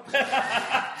or something.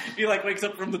 He wakes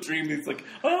up from the dream and he's like,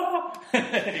 oh.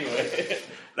 Anyway,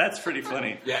 that's pretty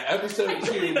funny. Yeah, episode 2. I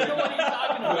don't even know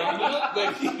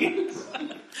what he's talking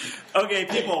about. Okay,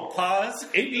 people, pause.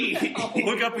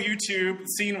 Look up YouTube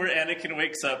scene where Anakin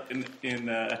wakes up in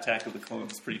Attack of the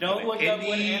Clones. It's pretty Don't funny. look up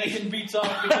when Anakin beats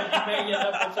off because you may end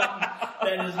up with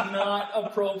something that is not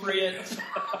appropriate.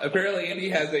 Apparently, Indy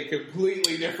has a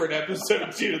completely different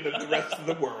episode 2 than the rest of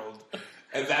the world.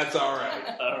 And that's all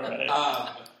right. All right.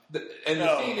 The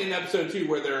scene in episode 2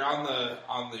 where they're on the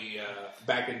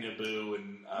back in Naboo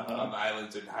and on the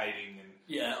islands and hiding and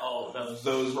Yeah,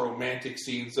 those romantic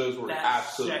scenes, those were that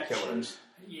absolute section. killers.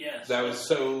 Yes. That was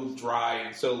so dry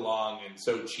and so long and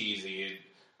so cheesy.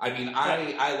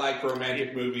 I like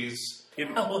romantic movies, a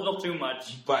little too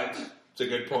much. but it's a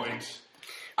good point.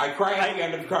 I cry at the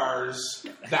end of Cars.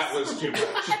 That was too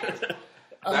much.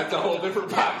 That's a whole different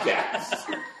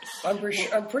podcast. I'm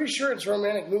pretty sure it's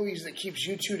romantic movies that keeps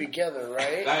you two together,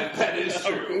 right? That is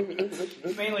true.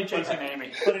 Mainly chasing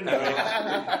Amy. But anyway,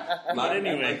 Not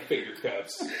anyway. like finger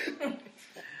cuffs.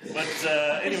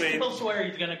 anyway, He'll swear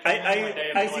he's going to come home one day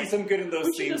and I be see like, some good in those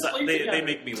 "We should scenes. just sleep They together."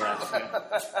 make me laugh.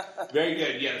 Yeah. Very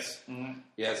good. Yes.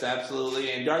 Yes,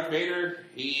 absolutely. And Darth Vader,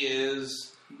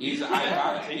 he's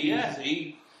iconic. Yeah.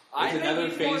 He I is think another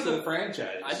he's face more of of the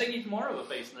franchise. I think he's more of a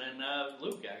face than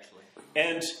Luke, actually.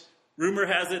 And rumor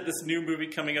has it this new movie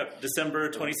coming up December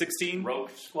 2016. Rogue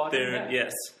Squadron. There,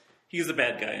 yes, he's a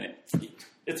bad guy in it.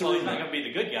 It's Well, a he's not rumor. going to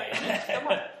be the good guy in it. Come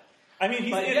on. I mean,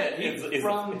 he's But in yeah, it.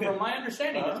 from my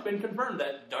understanding, it's been confirmed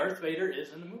that Darth Vader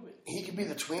is in the movie. He could be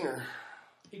the tweener.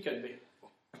 He could be.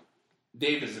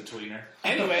 Dave is a tweener.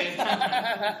 Anyway,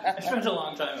 I spent a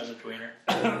long time as a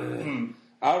tweener.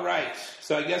 all right.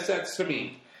 So I guess that's to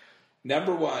me.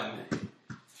 Number 1.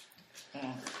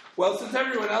 Well, since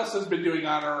everyone else has been doing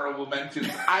honorable mentions,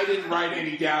 I didn't write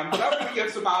any down, but I'm going to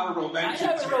get some honorable I mentions.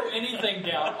 haven't wrote anything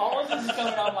down. All of this is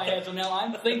coming out of my head, so now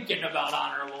I'm thinking about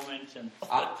honorable mentions.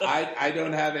 I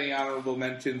don't have any honorable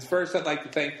mentions. First, I'd like to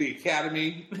thank the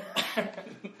Academy.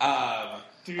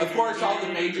 Of course, all the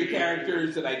major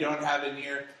characters that I don't have in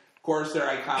here. Of course, they're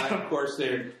iconic. Of course,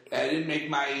 I didn't make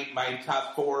my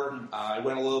top 4. I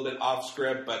went a little bit off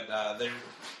script, but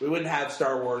we wouldn't have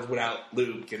Star Wars without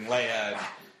Luke and Leia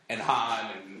and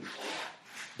Han and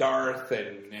Darth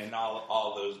and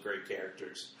all those great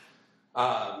characters.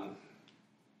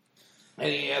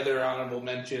 Any other honorable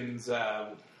mentions?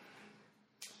 The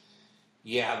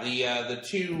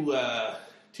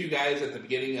two guys at the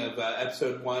beginning of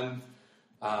episode 1.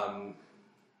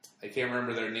 I can't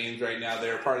remember their names right now.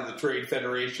 They're part of the Trade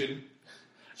Federation.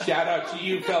 Shout out to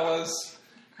you fellas.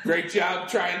 Great job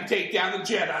trying to take down the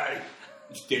Jedi.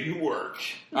 It didn't work.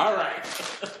 All right.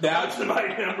 Now to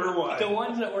my number 1. The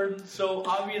ones that were so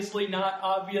obviously not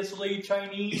obviously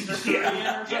Chinese or Korean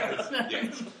or something.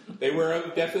 Yes. They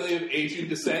were definitely of Asian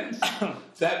descent.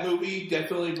 That movie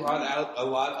definitely brought out a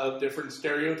lot of different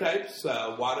stereotypes.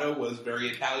 Watto was very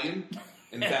Italian.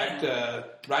 In fact,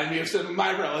 remind me of some of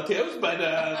my relatives, but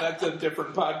that's a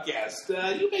different podcast.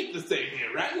 You make the same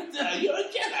here, right? You're a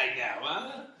Jedi now,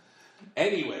 huh?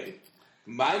 Anyway,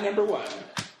 my number 1.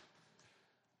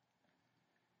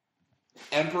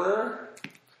 Emperor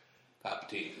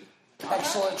Palpatine.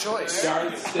 Excellent choice.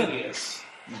 Darth Sidious.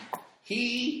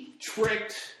 He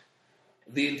tricked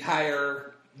the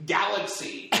entire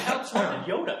galaxy. Outsmarted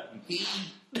Yoda.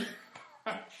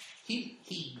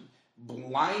 He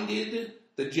blinded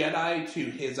the Jedi to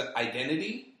his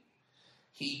identity.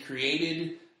 He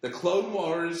created the Clone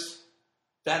Wars,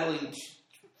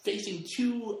 facing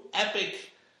 2 epic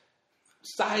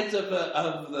sides of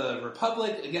the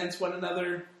Republic against one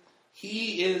another.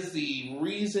 He is the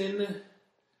reason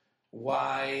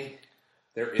why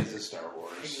there is a Star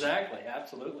Wars. Exactly,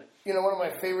 absolutely. You know, one of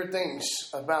my favorite things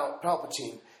about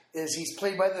Palpatine is he's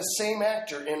played by the same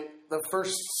actor in the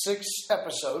first 6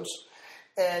 episodes,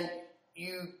 and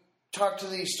you talk to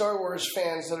the Star Wars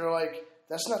fans that are like,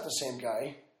 that's not the same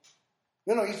guy.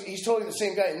 No, he's totally the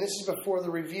same guy, and this is before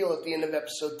the reveal at the end of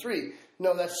episode 3.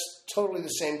 No, that's totally the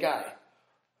same guy.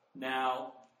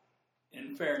 Now,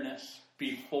 in fairness,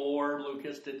 before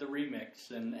Lucas did the remix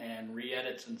and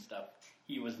re-edits and stuff,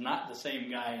 he was not the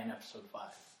same guy in episode 5.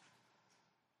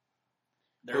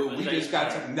 We just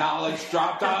got some knowledge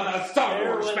dropped on us Star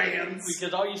Wars fans.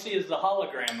 Because all you see is the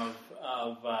hologram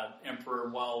of Emperor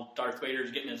while Darth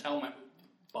Vader's getting his helmet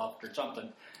buffed or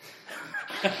something.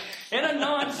 In a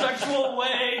non-sexual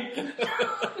way.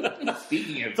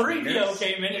 Speaking of 3PO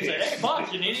came in and said, "Hey,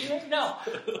 boss, you need anything?" No.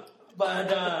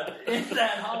 But in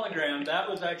that hologram, that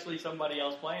was actually somebody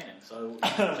else playing it. So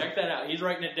check that out. He's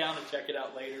writing it down to check it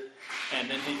out later. And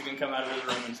then he can come out of his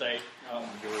room and say, "Oh,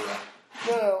 you were right."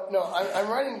 No. I'm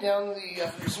writing down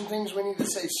some things we need to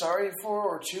say sorry for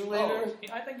or to later. Oh,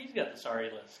 I think he's got the sorry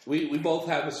list. We both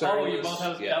have a sorry list. You both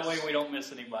have. Yes. That way we don't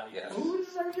miss anybody. Yes. Who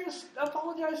is there to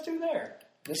apologize to there?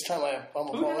 This time I'm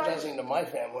apologizing to my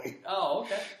family. Oh,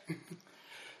 okay.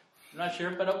 I'm not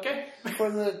sure, but okay. For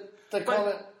the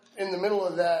comment in the middle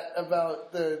of that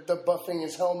about the buffing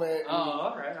his helmet. Oh,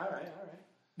 all right.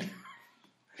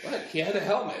 What? He had a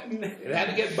helmet. It had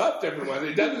to get buffed, everyone.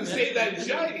 It doesn't say that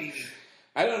shiny.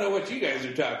 I don't know what you guys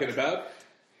are talking about.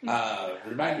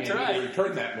 Remind me, I need to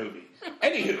return that movie.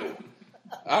 Anywho.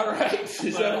 All right.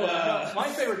 So, my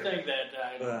favorite thing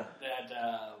that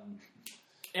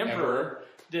Emperor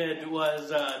did was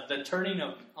the turning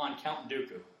on Count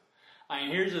Dooku. I mean,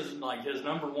 here's his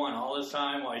number 1 all this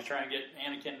time while he's trying to get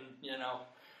Anakin,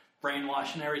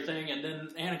 brainwashed and everything, and then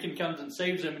Anakin comes and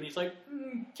saves him, and he's like,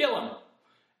 kill him.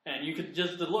 And you could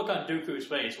just the look on Dooku's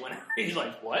face whenever he's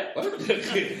like, what?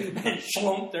 And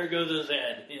slump, there goes his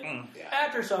head.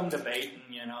 After some debate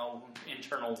and,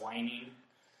 internal whining,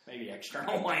 maybe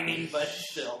external whining, but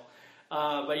still.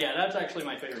 But yeah, that's actually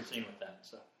my favorite scene with that.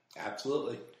 So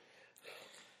absolutely.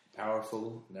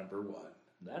 Powerful number 1.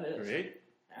 That is. Great.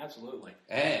 Absolutely.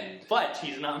 But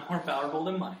he's not more powerful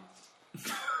than mine.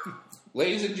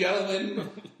 Ladies and gentlemen,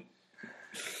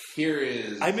 here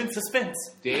is... I'm in suspense.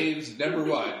 Dave's number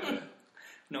 1.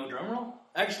 No drum roll?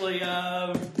 Actually,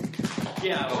 I'm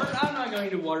not going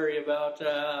to worry about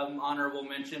honorable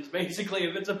mentions. Basically,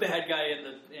 if it's a bad guy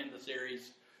in the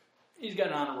series, he's got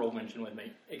an honorable mention with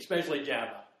me. Especially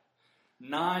Jabba.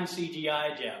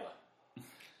 Non-CGI Jabba.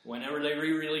 Whenever they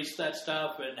re-released that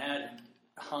stuff, it had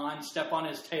Han step on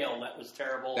his tail. That was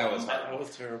terrible. That was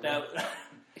terrible.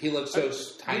 He looked so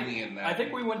tiny in that. I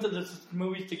think we went to the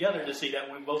movies together to see that,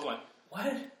 and we both went,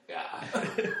 What? Yeah.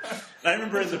 I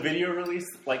remember in the video release,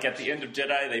 like at the end of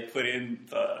Jedi, they put in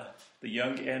the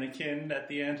young Anakin at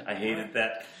the end. I hated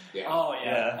that. Yeah. Oh,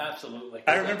 yeah, Yeah. absolutely.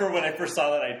 I remember when I first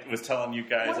saw that, I was telling you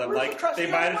guys, I'm like,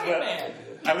 they might as well.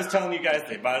 I was telling you guys,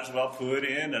 they might as well put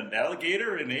in an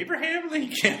alligator and Abraham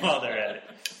Lincoln while they're at it.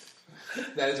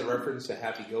 That is a reference to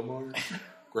Happy Gilmore.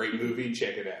 Great movie.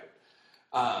 Check it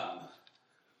out.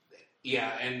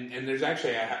 Yeah, and there's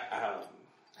actually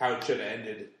how it should have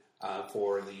ended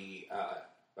for the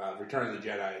Return of the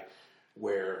Jedi,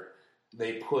 where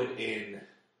they put in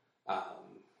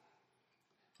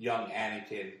young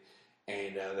Anakin,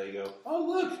 and they go, "Oh,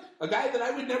 look, a guy that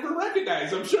I would never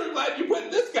recognize. I'm sure glad you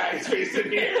put this guy's face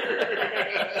in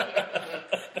here."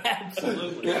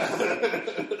 Absolutely.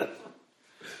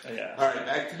 Yeah. All right,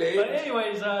 back to Dave. But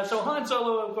anyways, so Han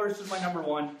Solo, of course, is my number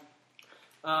one.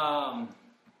 I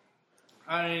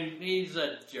mean, he's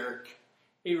a jerk.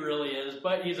 He really is,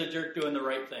 but he's a jerk doing the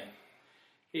right thing.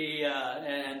 He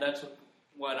and that's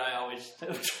what I always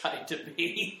have tried to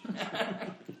be.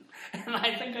 And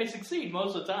I think I succeed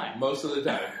most of the time. Most of the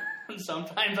time.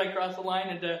 Sometimes I cross the line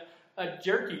into a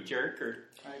jerky jerk.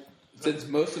 Since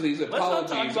most of these not talk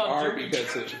apologies about are jerky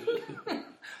because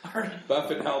of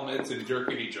Buffett helmets and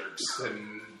jerkity jerks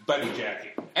and buddy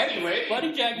jacking. Anyway.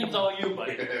 Buddy jacking's all you,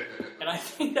 buddy. And I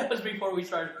think that was before we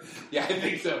started. Yeah, I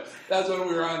think so. That's when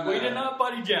we were on We did not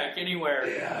buddy jack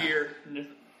anywhere here.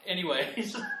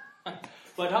 Anyways.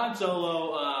 But Han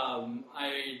Solo,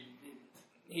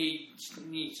 he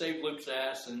saved Luke's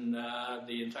ass and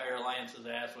the entire Alliance's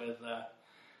ass with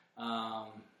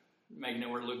making it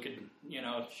where Luke could,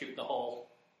 shoot the hole.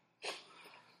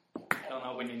 I don't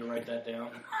know if we need to write that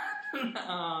down.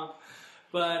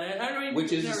 But I mean,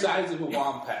 which is the size of a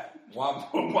wompat.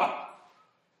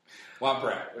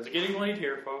 Wompat. It's getting late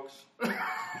here, folks.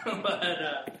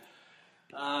 But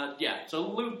yeah. So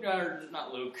Luke, or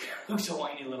not Luke. Luke's a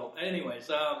whiny little. Anyways,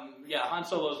 yeah, Han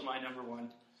Solo's my number one.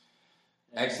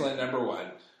 Excellent number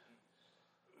one.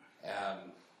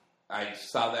 I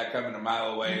saw that coming a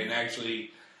mile away, and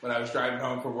actually, when I was driving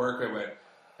home from work, I went,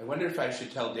 I wonder if I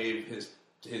should tell Dave his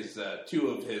two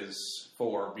of his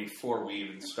four before we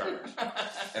even start.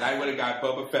 And I would have got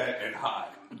Boba Fett and Han.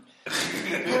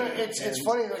 It's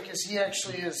funny, because he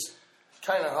actually is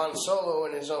kind of Han Solo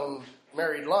in his own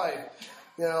married life.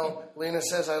 Lena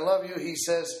says, "I love you." He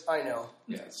says, "I know."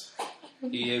 Yes.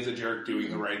 He is a jerk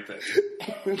doing the right thing.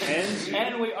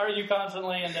 And we argue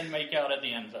constantly and then make out at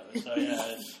the end of it. So,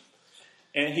 yeah.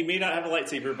 And he may not have a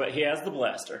lightsaber, but he has the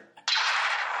blaster.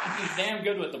 He's damn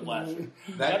good with the blaster.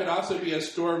 That could also be a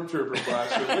Stormtrooper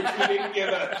blaster, which we didn't give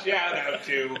a shout out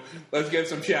to. Let's give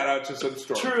some shout out to some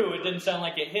Stormtroopers. True, it didn't sound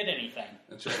like it hit anything.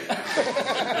 That's right.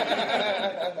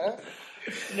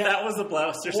 That was the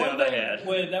blaster sound I had.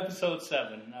 With episode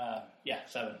 7.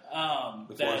 7.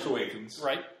 The Force Awakens.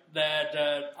 Right.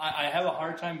 That I have a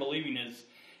hard time believing is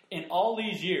in all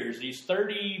these years, these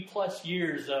 30 plus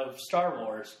years of Star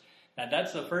Wars,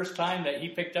 that's the first time that he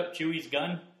picked up Chewie's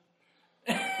gun.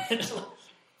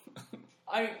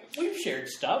 We've shared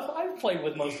stuff. I've played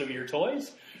with most of your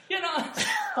toys. No,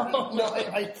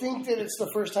 I think that it's the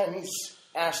first time he's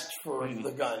asked for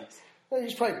the gun.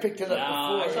 He's probably picked it up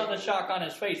before. I saw the shock on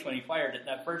his face when he fired it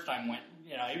that first time.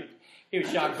 He was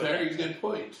shocked. That's a very good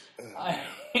point.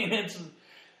 It's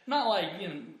not like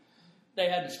they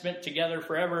hadn't spent together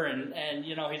forever, and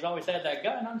he's always had that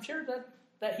gun. I'm sure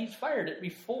that he's fired it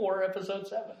before episode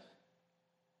 7.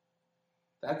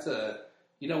 That's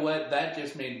you know what? That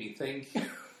just made me think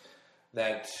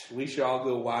that we should all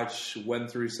go watch 1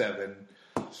 through 7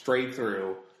 straight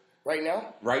through. Right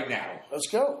now? Right now. Let's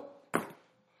go.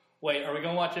 Wait, are we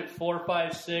going to watch it 4,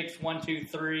 5, 6, 1, 2,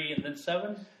 3, and then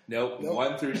 7? Nope.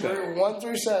 1 through 7. 1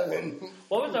 through 7.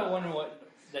 What was that one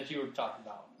that you were talking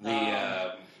about?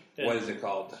 What is it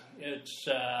called? It's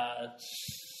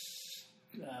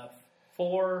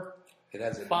 4, It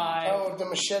has a 5. Oh, the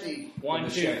machete. 1, 2,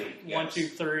 machete, 1, yes. 2,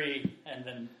 3, and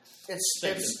then It's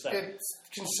 6 and 7. it's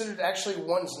considered, actually,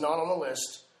 one's not on the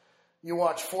list. You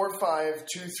watch 4, 5,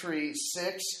 2, 3,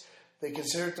 6. They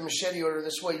consider it the machete order.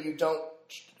 This way you don't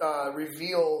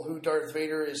reveal who Darth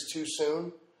Vader is too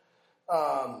soon.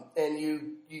 And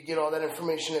you get all that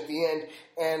information at the end.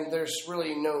 And there's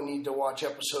really no need to watch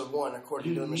episode 1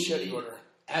 according to the machete order.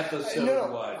 Episode No,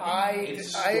 1.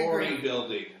 It's I story agree.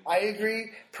 building. I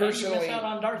agree personally. miss out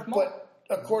on Darth Maul. But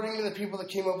according to the people that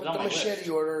came up with on the my machete list.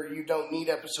 order, you don't need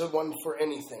episode 1 for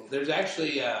anything. There's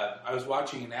actually, I was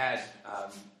watching an ad,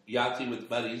 Yahtzee with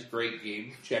Buddies, great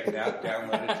game. Check it out,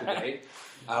 download it today.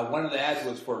 One of the ads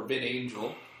was for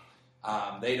VidAngel.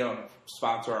 They don't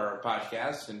sponsor our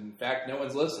podcast. In fact, no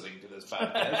one's listening to this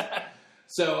podcast.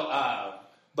 So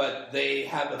but they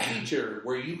have a feature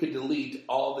where you could delete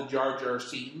all the Jar Jar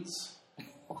scenes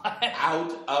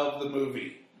out of the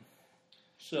movie.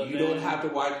 So you don't have to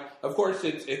watch. Of course,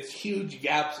 it's huge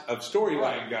gaps of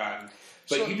storyline gone,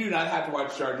 but you do not have to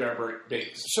watch Jar Jar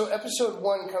Binks. So episode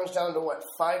 1 comes down to what,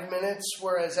 5 minutes,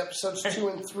 whereas episodes 2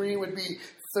 and 3 would be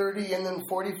 30 and then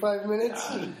 45 minutes.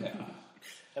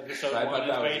 Episode 1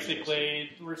 is basically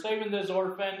we're saving this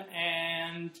orphan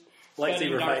and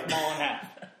cutting lightsaber Darth fight. Maul in half.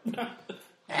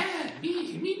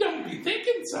 Me don't be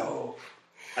thinking so.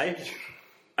 I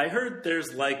heard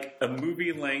there's like a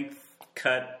movie length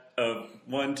cut of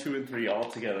 1, 2, and 3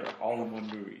 all together, all in one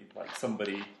movie. Like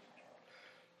somebody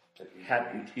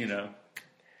had,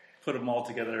 put them all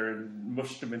together and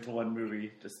mushed them into one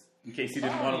movie, just in case you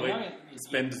didn't want to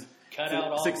spend cut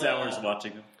out all 6 hours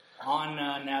watching them. On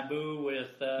Naboo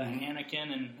with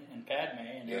Anakin and Padme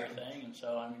and everything, and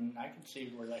so I mean I can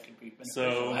see where that could be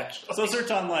beneficial. So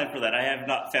search online for that. I have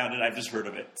not found it. I've just heard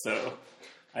of it. So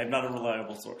I am not a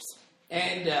reliable source.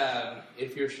 And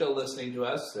if you're still listening to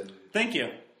us, then Thank you.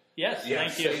 Yes,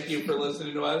 thank you for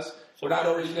listening to us. We're not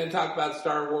always going to talk about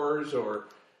Star Wars,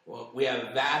 we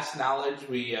have vast knowledge.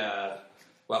 I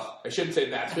shouldn't say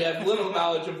vast. We have little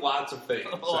knowledge of lots of things.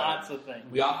 Lots of things.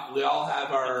 We all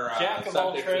have our Jack of all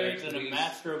subject trades and a expertise.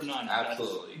 master of none.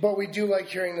 Absolutely. But we do like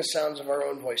hearing the sounds of our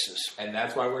own voices. And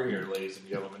that's why we're here, ladies and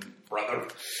gentlemen, brother.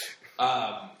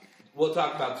 We'll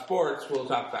talk about sports. We'll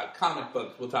talk about comic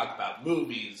books. We'll talk about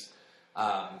movies.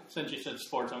 Since you said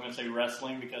sports, I'm going to say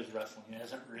wrestling because wrestling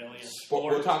isn't really a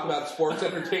sport. We'll talk about sports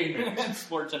entertainment.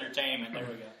 Sports entertainment. There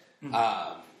we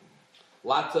go.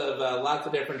 Lots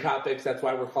of different topics. That's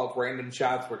why we're called Random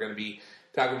Shots. We're going to be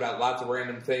talking about lots of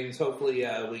random things. Hopefully,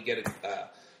 we get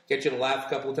you to laugh a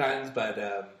couple of times. But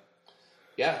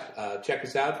check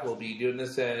us out. We'll be doing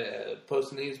this,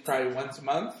 posting these probably once a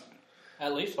month.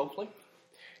 At least, hopefully.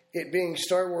 It being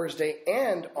Star Wars Day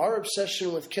and our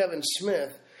obsession with Kevin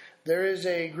Smith, there is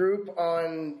a group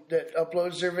that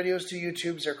uploads their videos to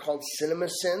YouTube. They're called Cinema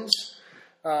Sins.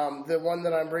 The one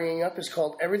that I'm bringing up is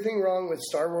called Everything Wrong with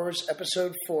Star Wars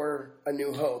Episode 4, A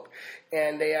New Hope.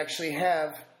 And they actually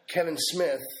have Kevin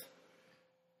Smith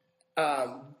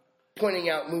pointing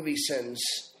out movie sins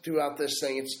throughout this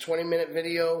thing. It's a 20-minute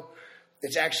video.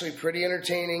 It's actually pretty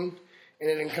entertaining, and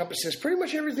it encompasses pretty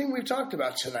much everything we've talked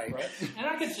about tonight. Right. And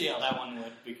I could see how that one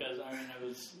would, because, I mean, it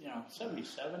was,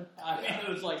 77. I mean, it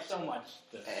was like so much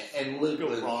And Luke go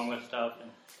was wrong with stuff. And,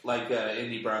 like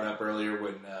Indy brought up earlier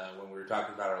when we were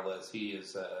talking about our list. He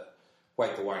is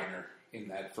quite the whiner in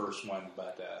that first one,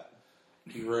 but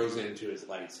he rose into his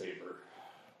lightsaber.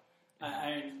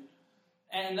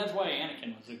 And that's why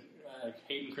Anakin was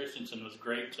Hayden Christensen was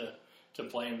great to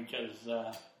play him,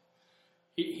 because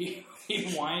he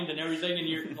whined and everything, and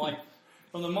you're like,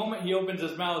 from the moment he opens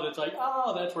his mouth, it's like,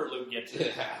 oh, that's where Luke gets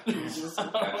it.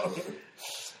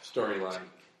 Storyline.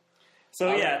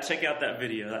 So check out that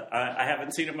video. I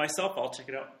haven't seen it myself. I'll check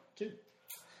it out too.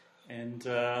 And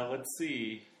let's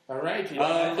see. All right.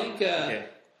 I think. Okay.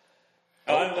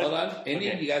 Hold on, Indy,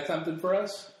 okay. You got something for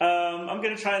us? I'm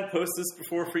going to try and post this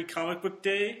before Free Comic Book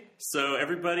Day. So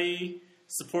everybody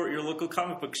support your local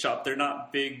comic book shop. They're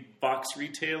not big box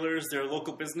retailers. They're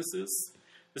local businesses.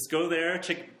 Just go there,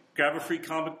 grab a free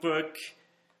comic book,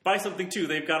 buy something too.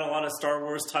 They've got a lot of Star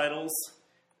Wars titles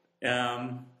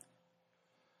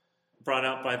brought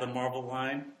out by the Marvel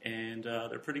line, and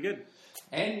they're pretty good.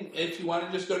 And if you want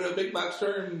to just go to a big box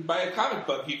store and buy a comic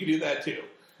book, you can do that too.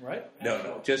 Right?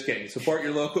 No, just kidding. Support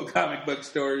your local comic book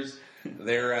stores.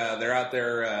 They're out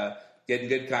there getting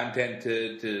good content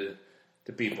to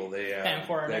people.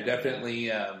 They're definitely.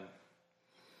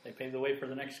 They paved the way for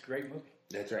the next great movie.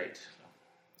 That's right.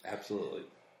 Absolutely.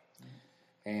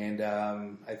 And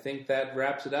I think that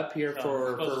wraps it up here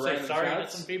for Random sorry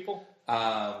Shots. to some people.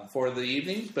 For the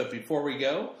evenings. But before we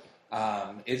go,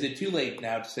 is it too late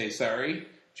now to say sorry?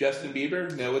 Justin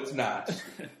Bieber? No, it's not.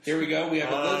 Here we go. We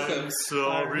have a list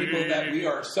of people that we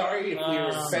are sorry if we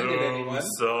offended anyone.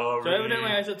 So evidently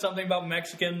I said something about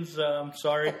Mexicans.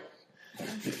 Sorry.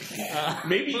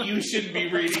 Maybe you shouldn't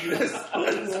be reading this.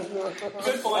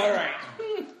 Good point. All right.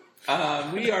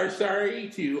 We are sorry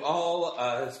to all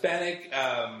Hispanic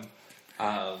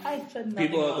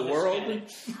people of the world.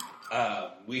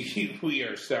 We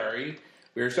are sorry.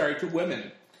 We are sorry to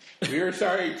women. We are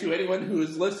sorry to anyone who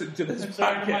has listened to this podcast.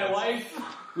 Sorry to my wife.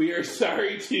 We are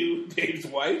sorry to Dave's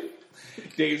wife,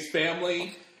 Dave's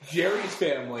family, Jerry's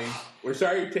family. We're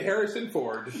sorry to Harrison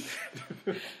Ford.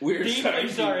 We're Deeply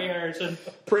sorry, to Harrison.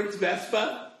 Prince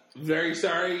Vespa. Very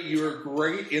sorry. You were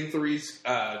great in Three's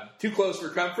Too Close for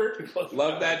Comfort.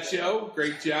 Love that show.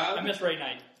 Great job. I miss Ray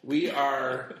Knight.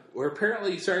 We're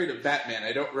apparently sorry to Batman.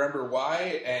 I don't remember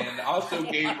why, and also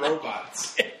Gay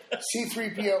Robots.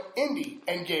 C-3PO, Indy,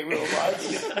 and Gay Robots.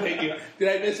 Thank you. Did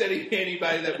I miss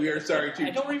anybody that we are sorry to? I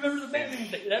don't remember the Batman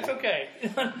thing. That's okay.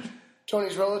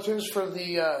 Tony's relatives for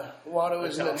the Watto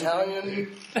is an Italian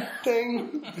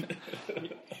thing.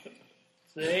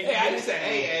 See? Hey, I just said,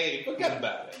 hey, forget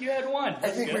about it. You had one. I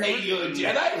think Hey, you a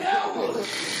Jedi now?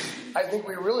 I think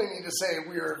we really need to say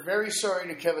we are very sorry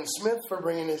to Kevin Smith for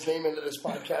bringing his name into this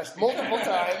podcast multiple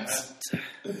times.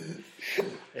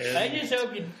 I just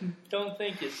hope you don't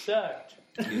think you sucked.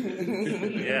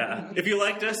 Yeah. If you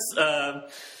liked us,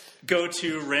 go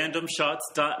to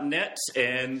randomshots.net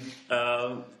and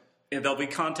there'll be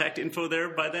contact info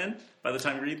there by the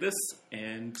time you read this.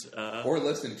 And Or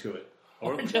listen to it.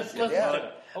 Or just listen to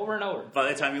it over and over.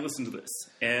 by the time you listen to this.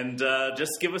 And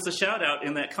just give us a shout out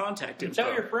in that contact info.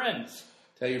 Tell your friends.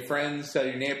 Tell your friends, tell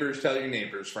your neighbors, tell your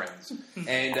neighbors' friends.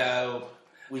 And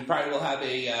we probably will have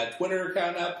a Twitter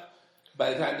account up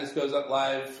by the time this goes up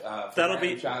live. For That'll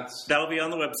Random be Shots. That'll be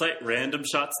on the website,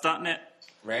 randomshots.net.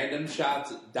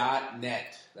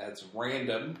 Randomshots.net. That's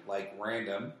random, like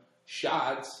random.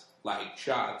 Shots, like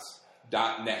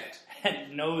shots.net.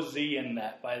 And no Z in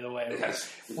that, by the way.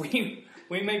 Yes.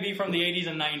 We may be from the 80s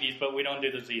and 90s, but we don't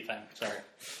do the Z thing. Sorry.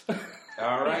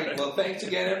 All right. Well, thanks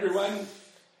again, everyone.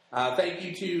 Thank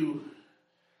you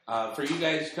for you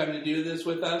guys coming to do this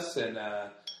with us, and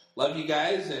love you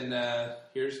guys. And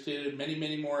here's to many,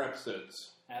 many more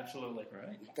episodes. Absolutely.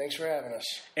 Right. Thanks for having us.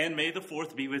 And may the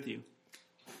 4th be with you.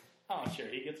 Oh, sure.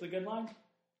 He gets a good line.